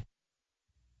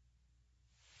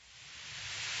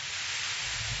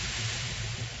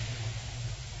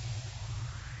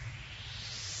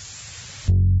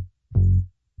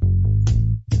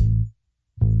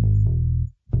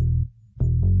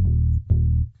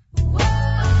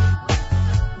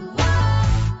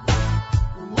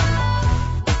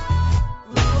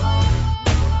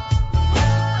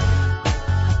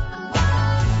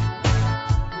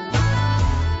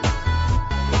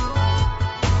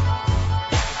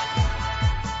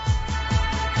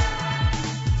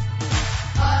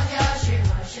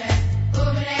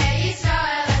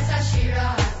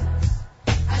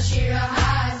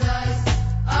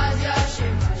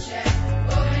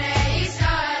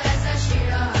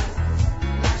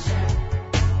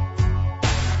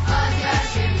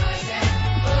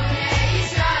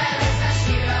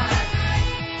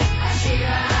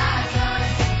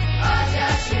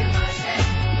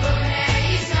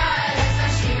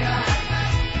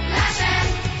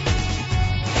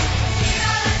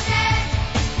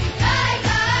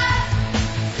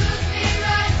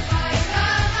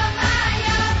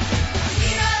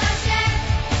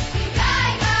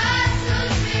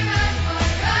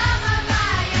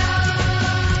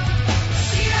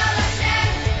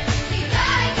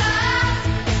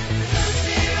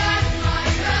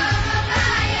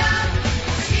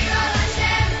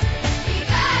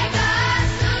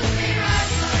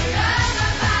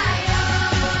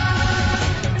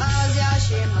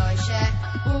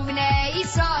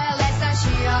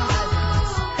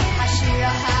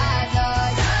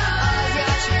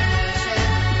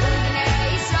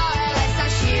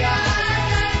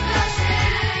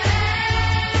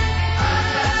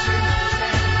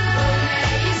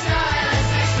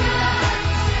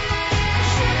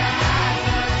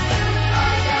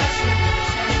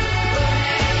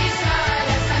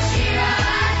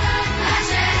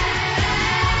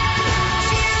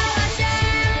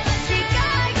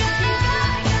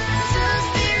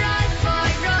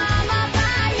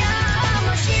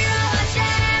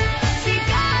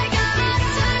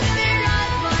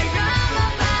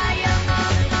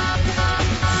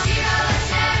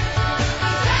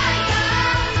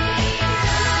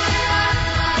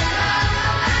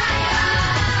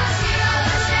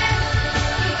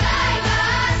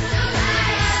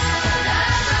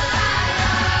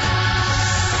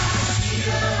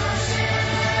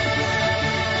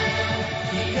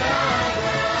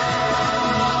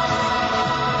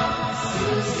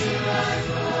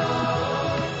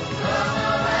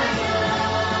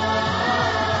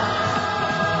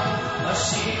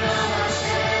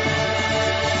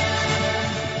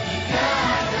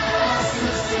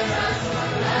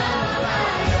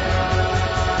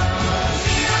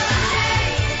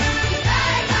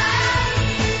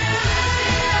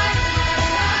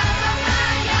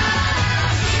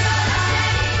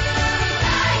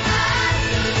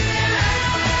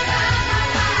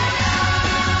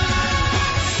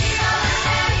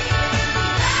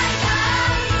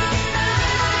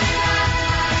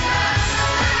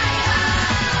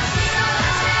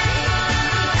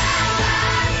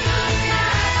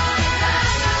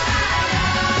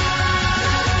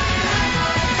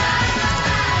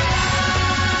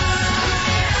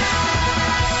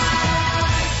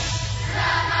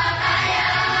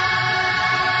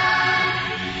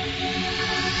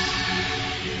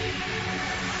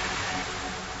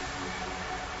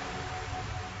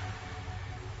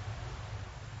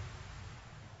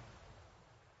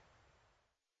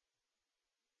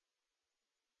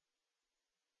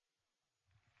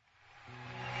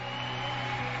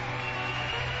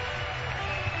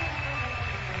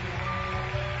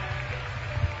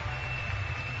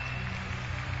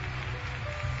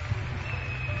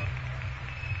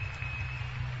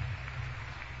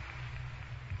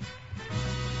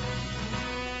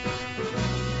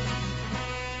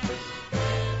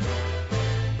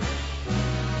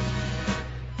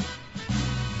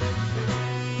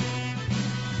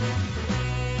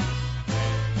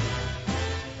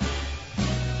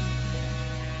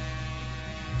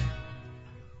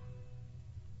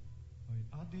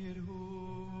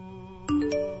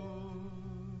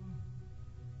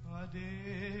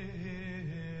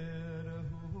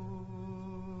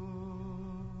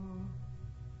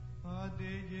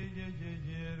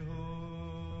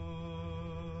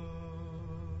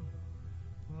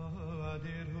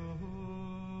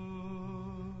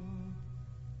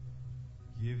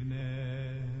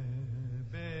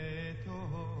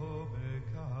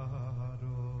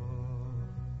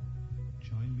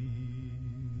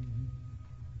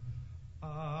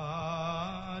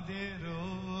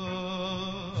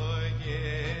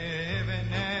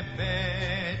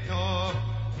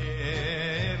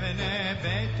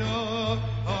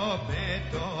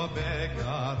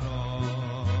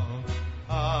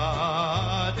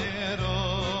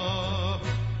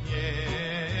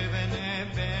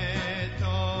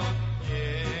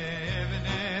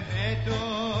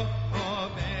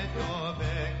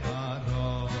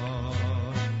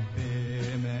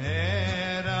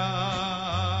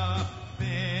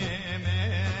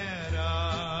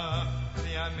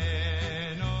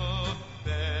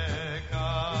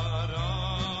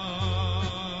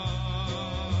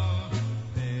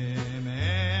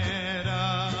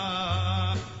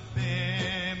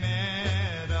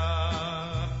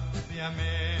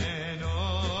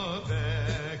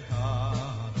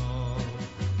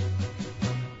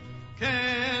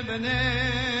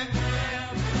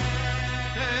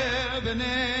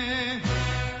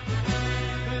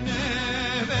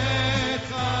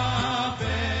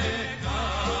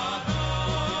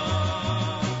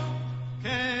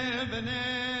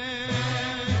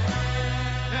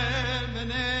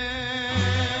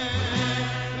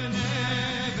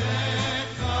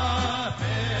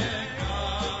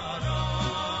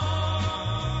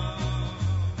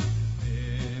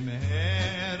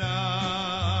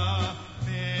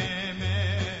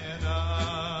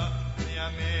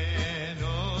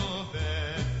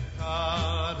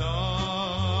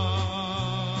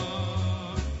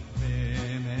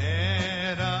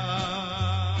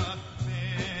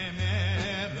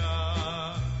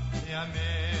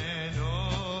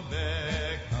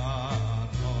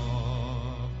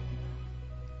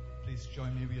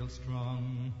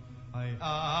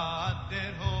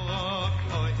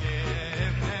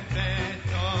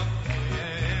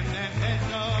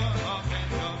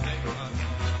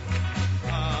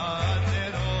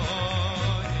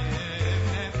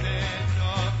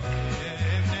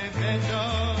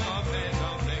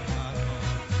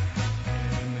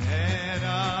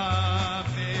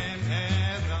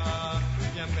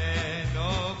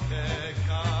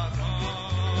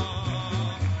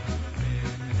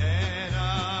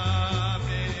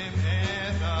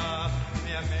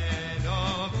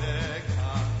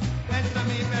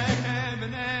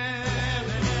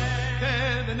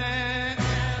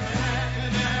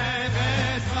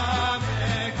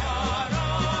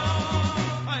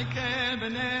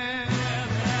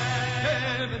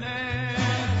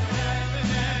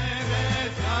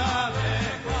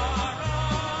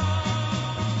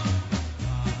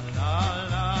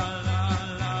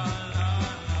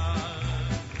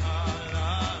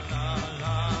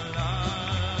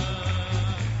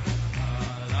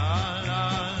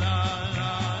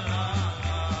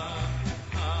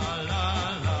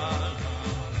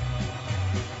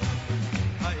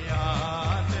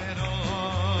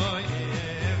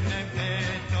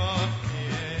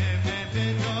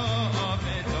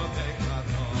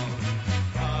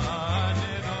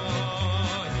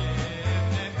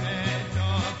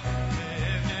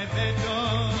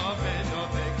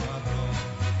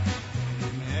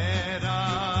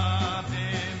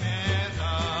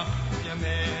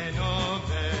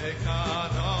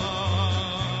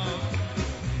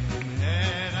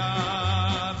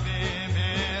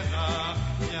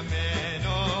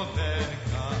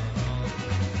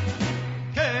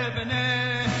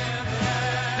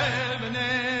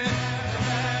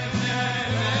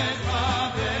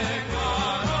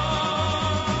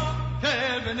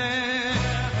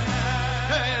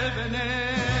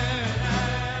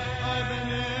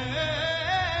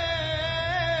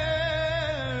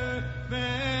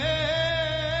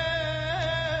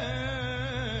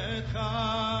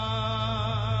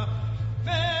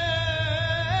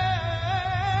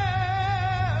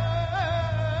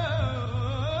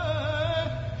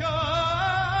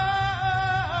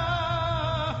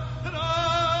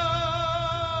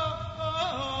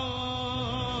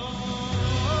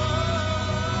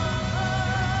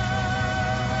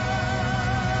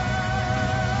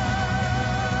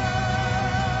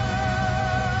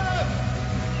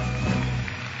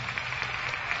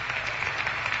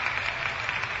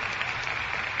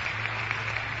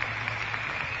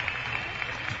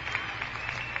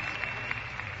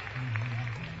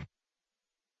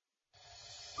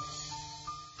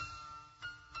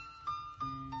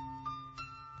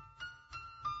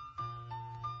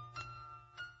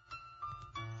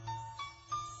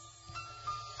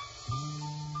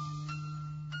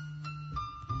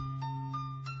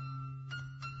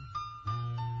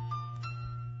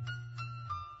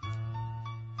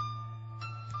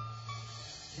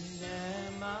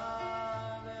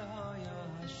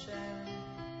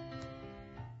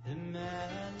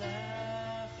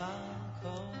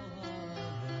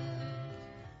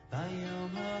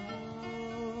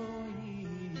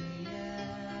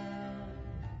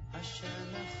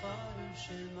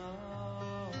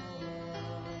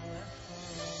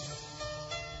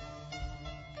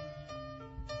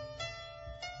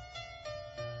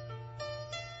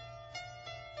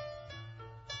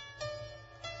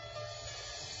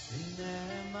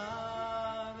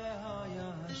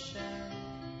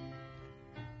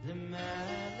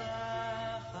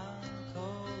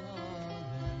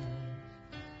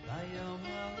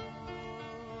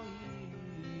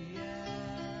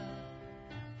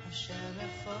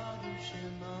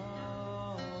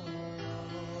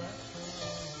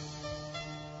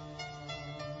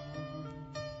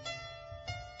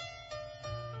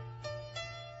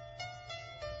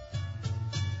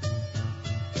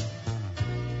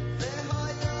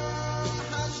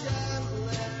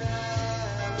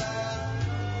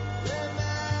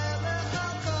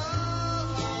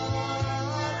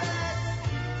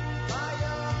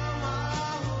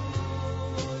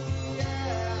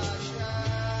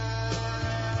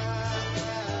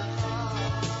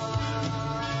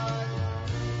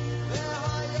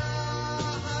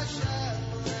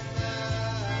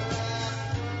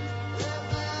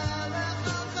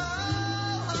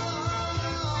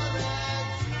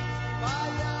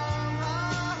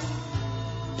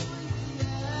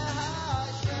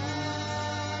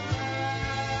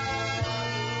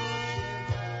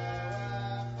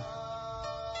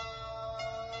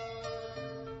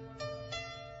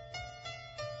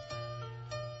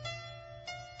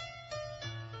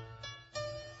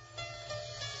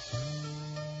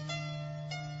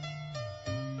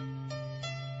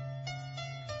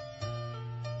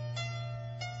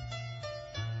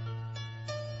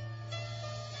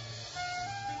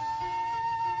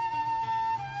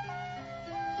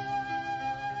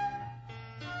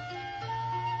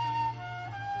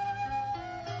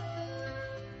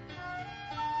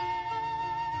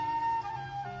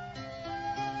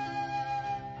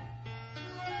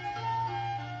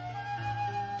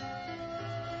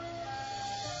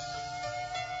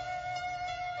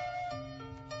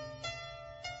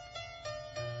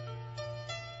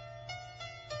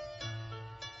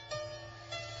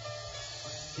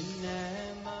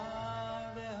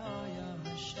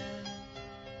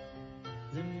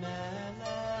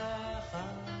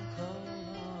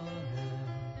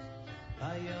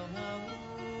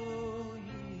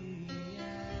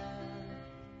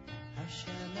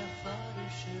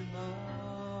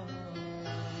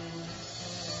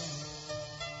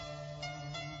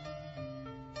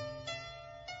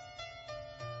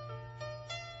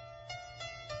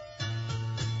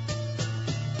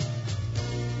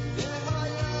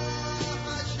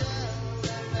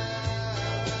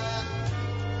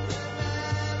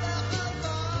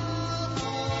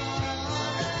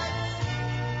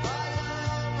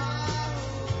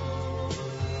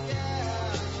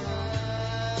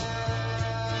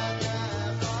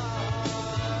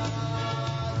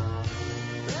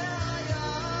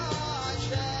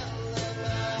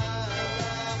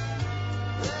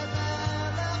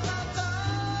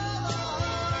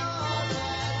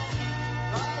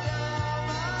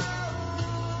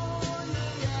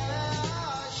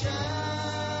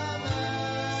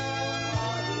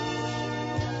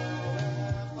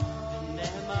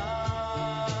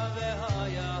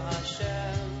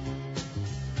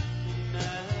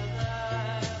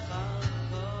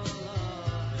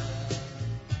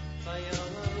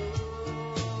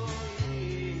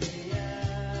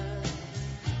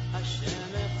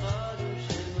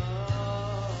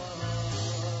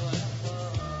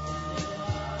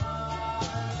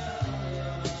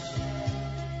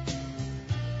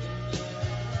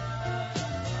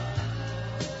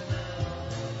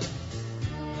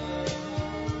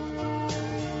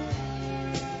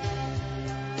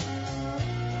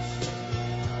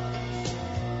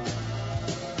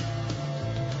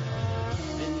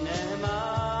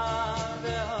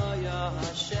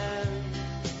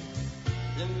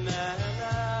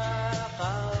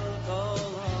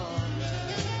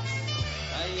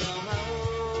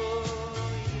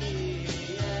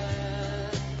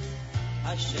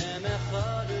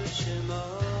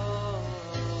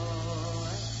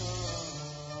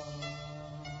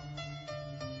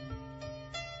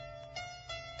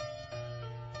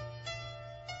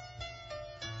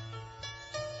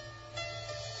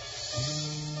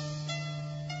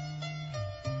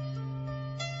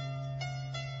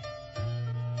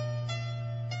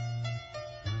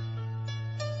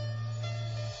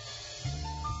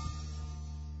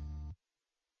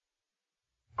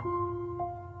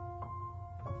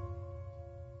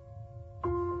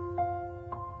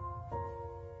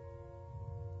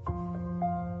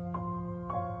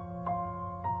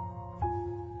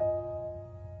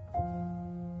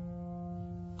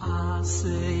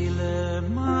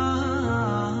 Aseileman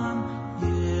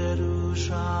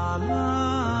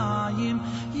Yerushalayim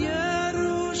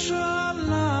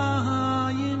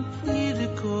Yerushalayim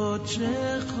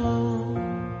Irkochecho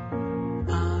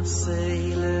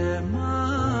Aseileman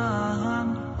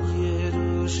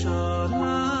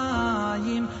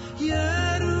Yerushalayim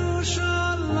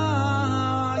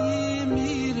Yerushalayim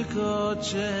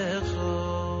Irkochecho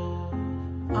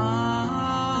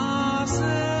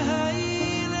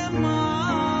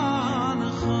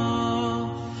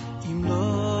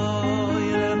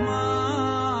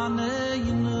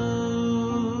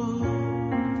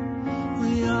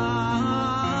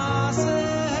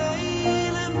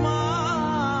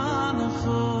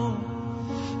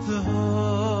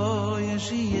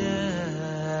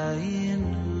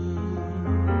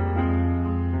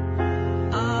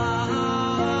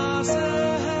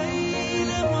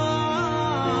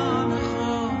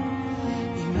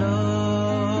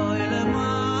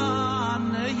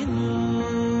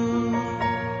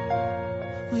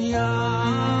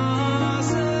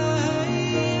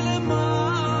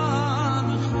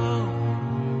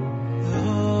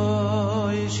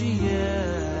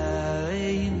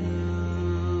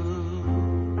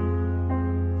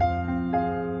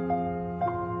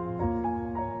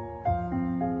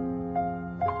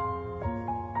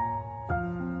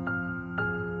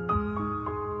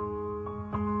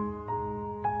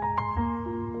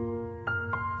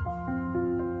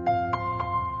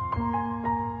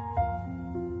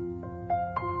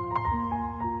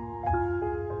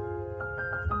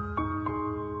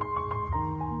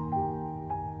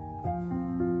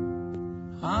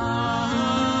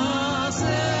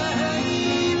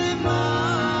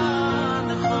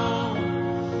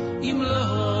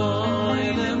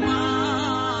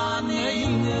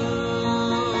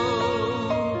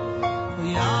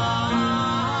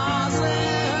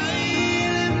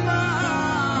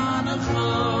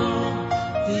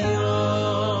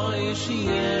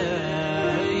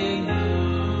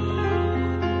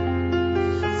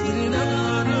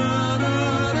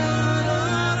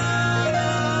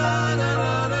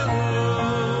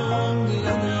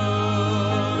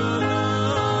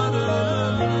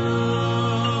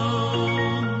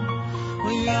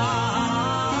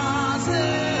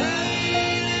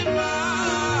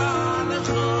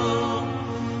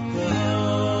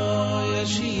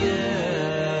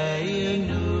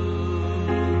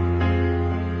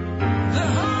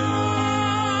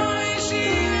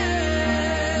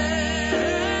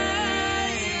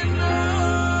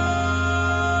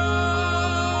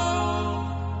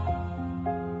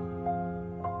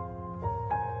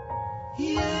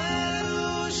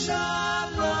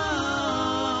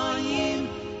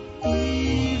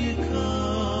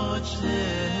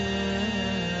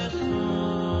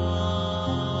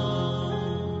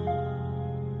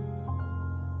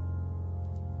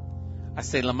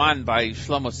Asay Laman by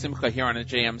Shlomo Simcha here on a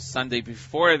JM Sunday.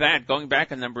 Before that, going back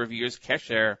a number of years,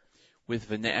 Kesher with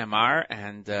V'ne'emar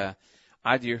and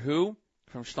Ad Yerhu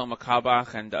from Shlomo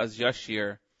Kabach and Az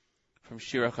Yashir from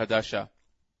Shira Chadasha.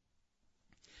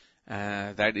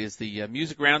 That is the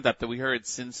music roundup that we heard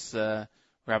since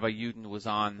Rabbi Yudin was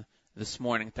on this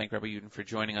morning. Thank Rabbi Yudin for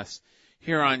joining us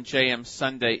here on JM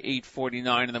Sunday,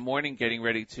 8:49 in the morning, getting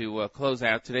ready to close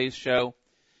out today's show.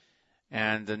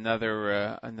 And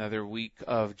another week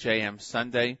of JM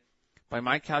Sunday. By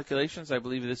my calculations, I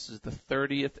believe this is the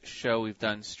 30th show we've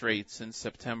done straight since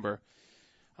September.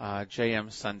 JM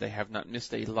Sunday, have not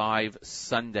missed a live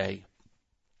Sunday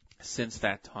since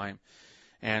that time.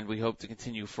 And we hope to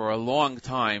continue for a long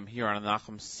time here on the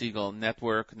Nachum Segal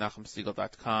Network,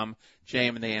 NachumSegal.com,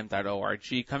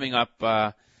 jmandam.org. Coming up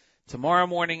tomorrow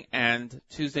morning and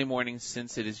Tuesday morning,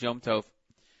 since it is Yom Tov,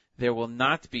 there will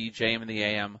not be JM and the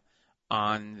AM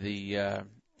on the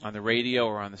radio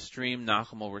or on the stream.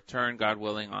 Nachum will return, God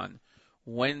willing, on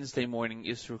Wednesday morning,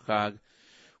 Yisru Chag,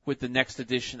 with the next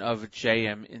edition of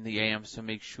JM in the AM, so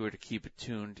make sure to keep it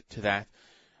tuned to that.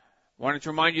 Wanted to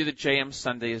remind you that JM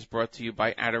Sunday is brought to you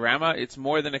by Adorama. It's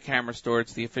more than a camera store.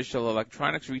 It's the official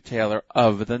electronics retailer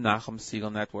of the Nachum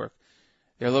Segal Network.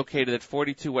 They're located at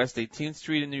 42 West 18th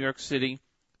Street in New York City.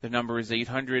 The number is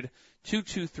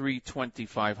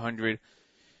 800-223-2500.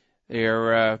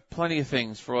 There are plenty of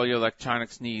things for all your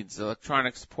electronics needs.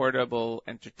 Electronics, portable,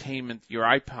 entertainment, your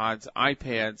iPods,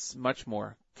 iPads, much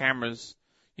more. Cameras,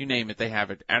 you name it, they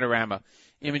have it. Adorama,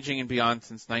 Imaging and Beyond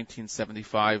since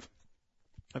 1975.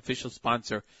 Official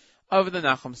sponsor of the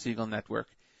Nachum Segal Network.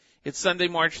 It's Sunday,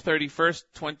 March 31st,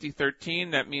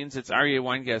 2013. That means it's Aryeh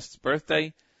Weingast's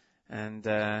birthday. And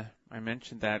I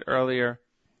mentioned that earlier.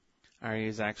 Aryeh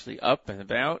is actually up and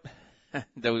about.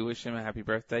 that we wish him a happy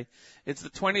birthday. It's the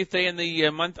 20th day in the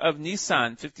month of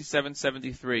Nisan,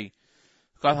 5773.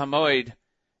 Chol HaMoed,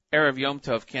 Erev Yom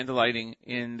Tov, candlelighting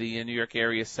in the New York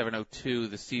area, 7:02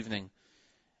 this evening.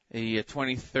 The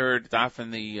 23rd daf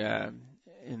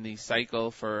in the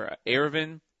cycle for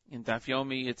Erevin in Daf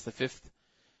Yomi. It's the 5th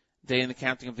day in the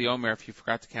counting of the Omer. If you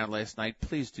forgot to count last night,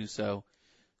 please do so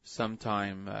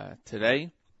sometime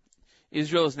today.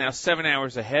 Israel is now 7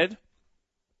 hours ahead,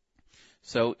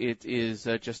 so it is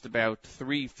just about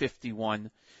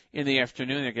 3:51 in the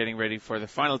afternoon. They're getting ready for the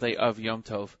final day of Yom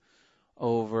Tov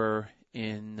over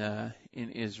in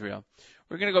Israel.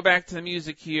 We're going to go back to the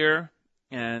music here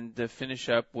and finish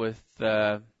up with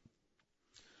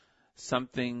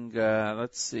something.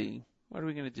 Let's see. What are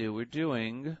we going to do? We're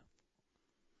doing...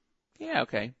 Yeah,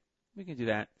 okay. We can do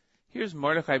that. Here's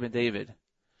Mordechai Ben David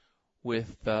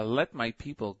with Let My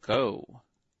People Go.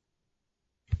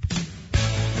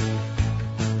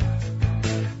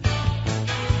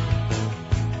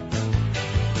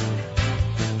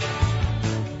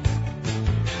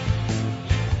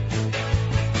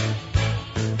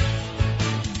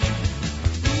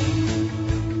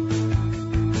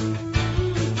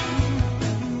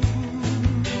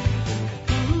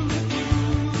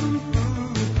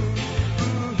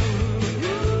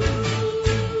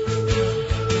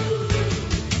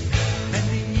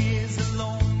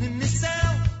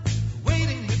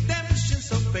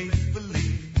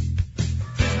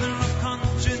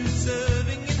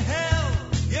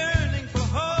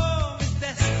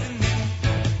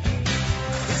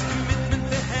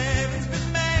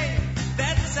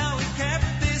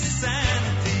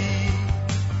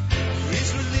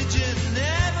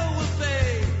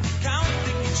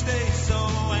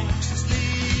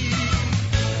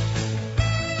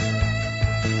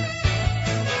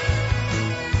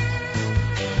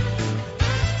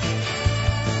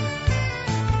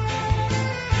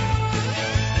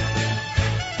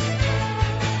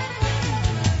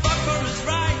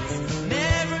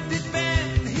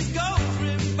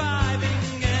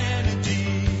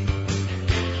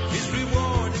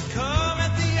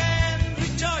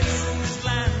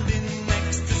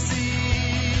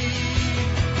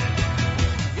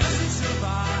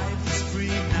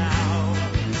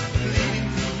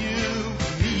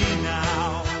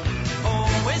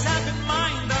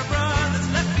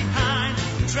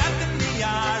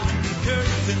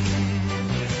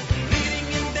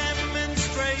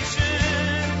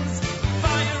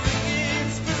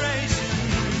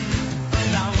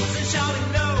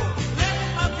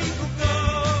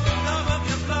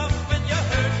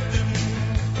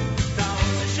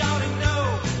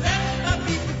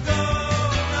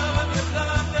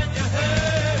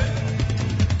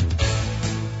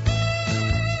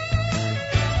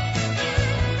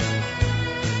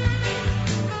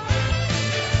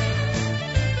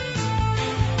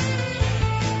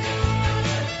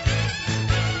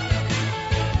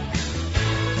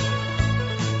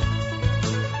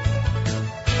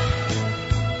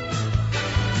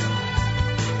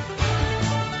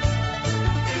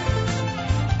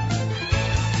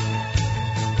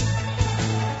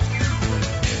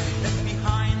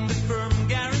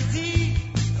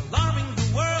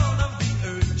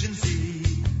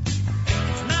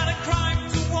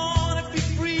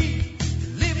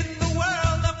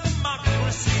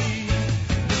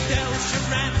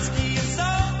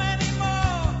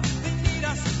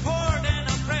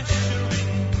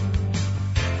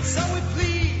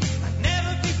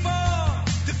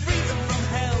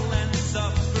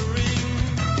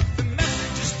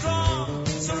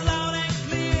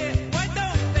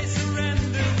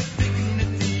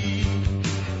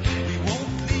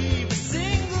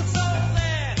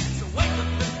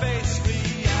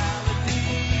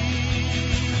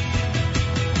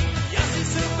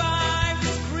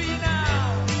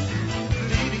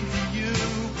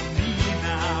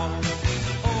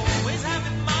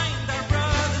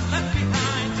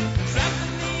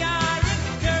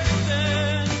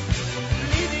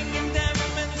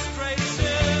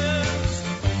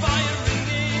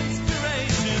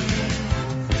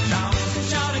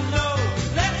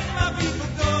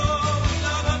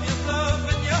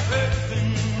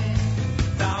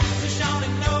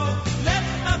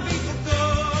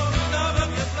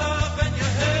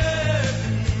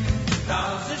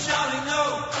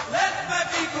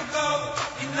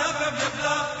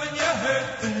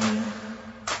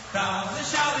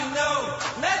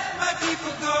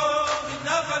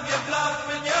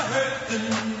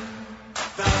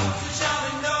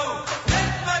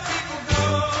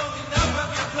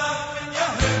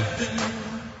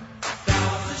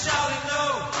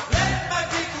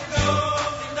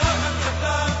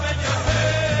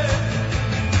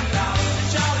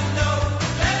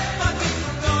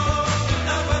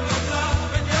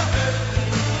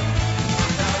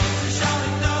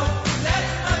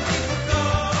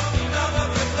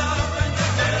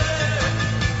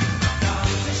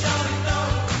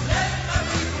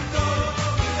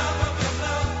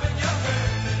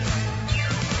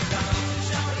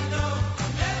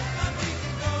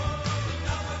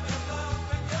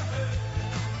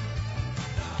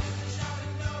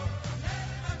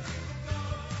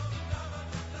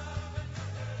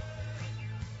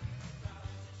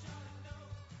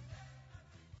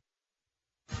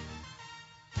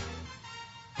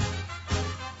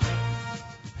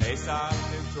 Pesach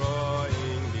is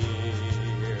drawing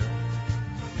near.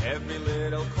 Every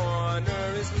little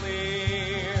corner is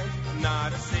clear.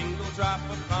 Not a single drop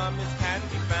of chametz can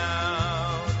be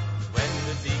found. When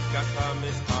the Zika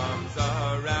chametz comes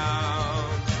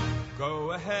around,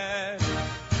 go ahead,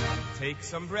 take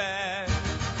some bread,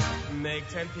 make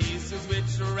 10 pieces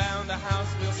which around the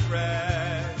house will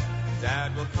spread.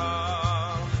 Dad will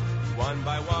come one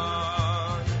by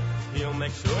one. He'll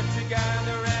make sure to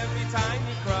gather every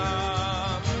tiny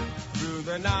crumb. Through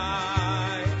the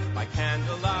night, by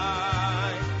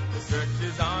candlelight, the search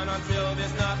is on until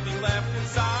there's nothing left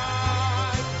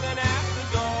inside. Then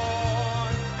after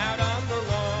dawn, out on the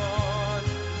lawn,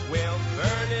 we'll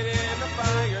burn it in the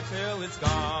fire till it's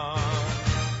gone.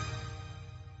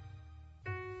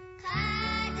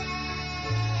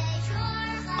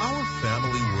 Our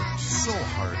family worked so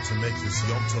hard to make this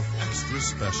Yom Tov extra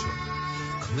special.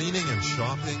 Cleaning and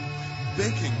shopping,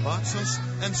 baking matzos,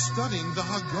 and studying the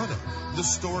Haggadah, the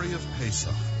story of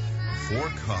Pesach. 4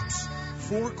 cups,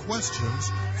 4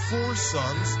 questions, 4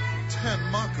 sons, 10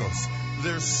 makos.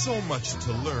 There's so much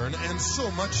to learn and so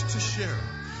much to share.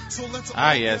 So let's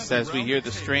yes, as we hear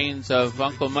the strains of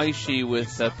Uncle Moshe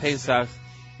with Pesach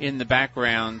in the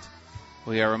background,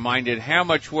 we are reminded how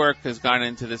much work has gone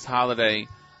into this holiday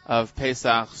of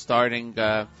Pesach, starting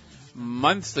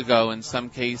months ago in some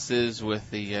cases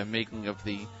with the making of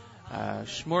the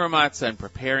shmura matzah and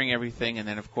preparing everything, and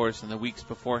then of course in the weeks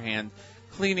beforehand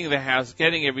cleaning the house,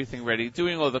 getting everything ready,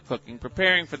 doing all the cooking,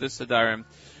 preparing for the Sederim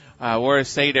or a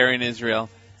Seder in Israel,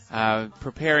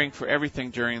 preparing for everything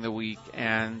during the week,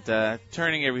 and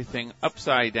turning everything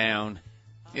upside down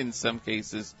in some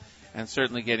cases, and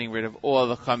certainly getting rid of all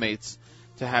the chametz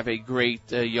to have a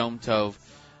great Yom Tov.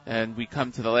 And we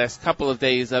come to the last couple of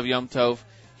days of Yom Tov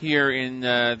here in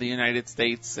the United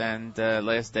States, and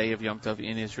last day of Yom Tov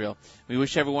in Israel. We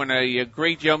wish everyone a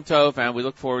great Yom Tov, and we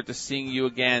look forward to seeing you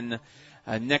again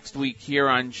next week here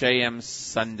on JM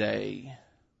Sunday.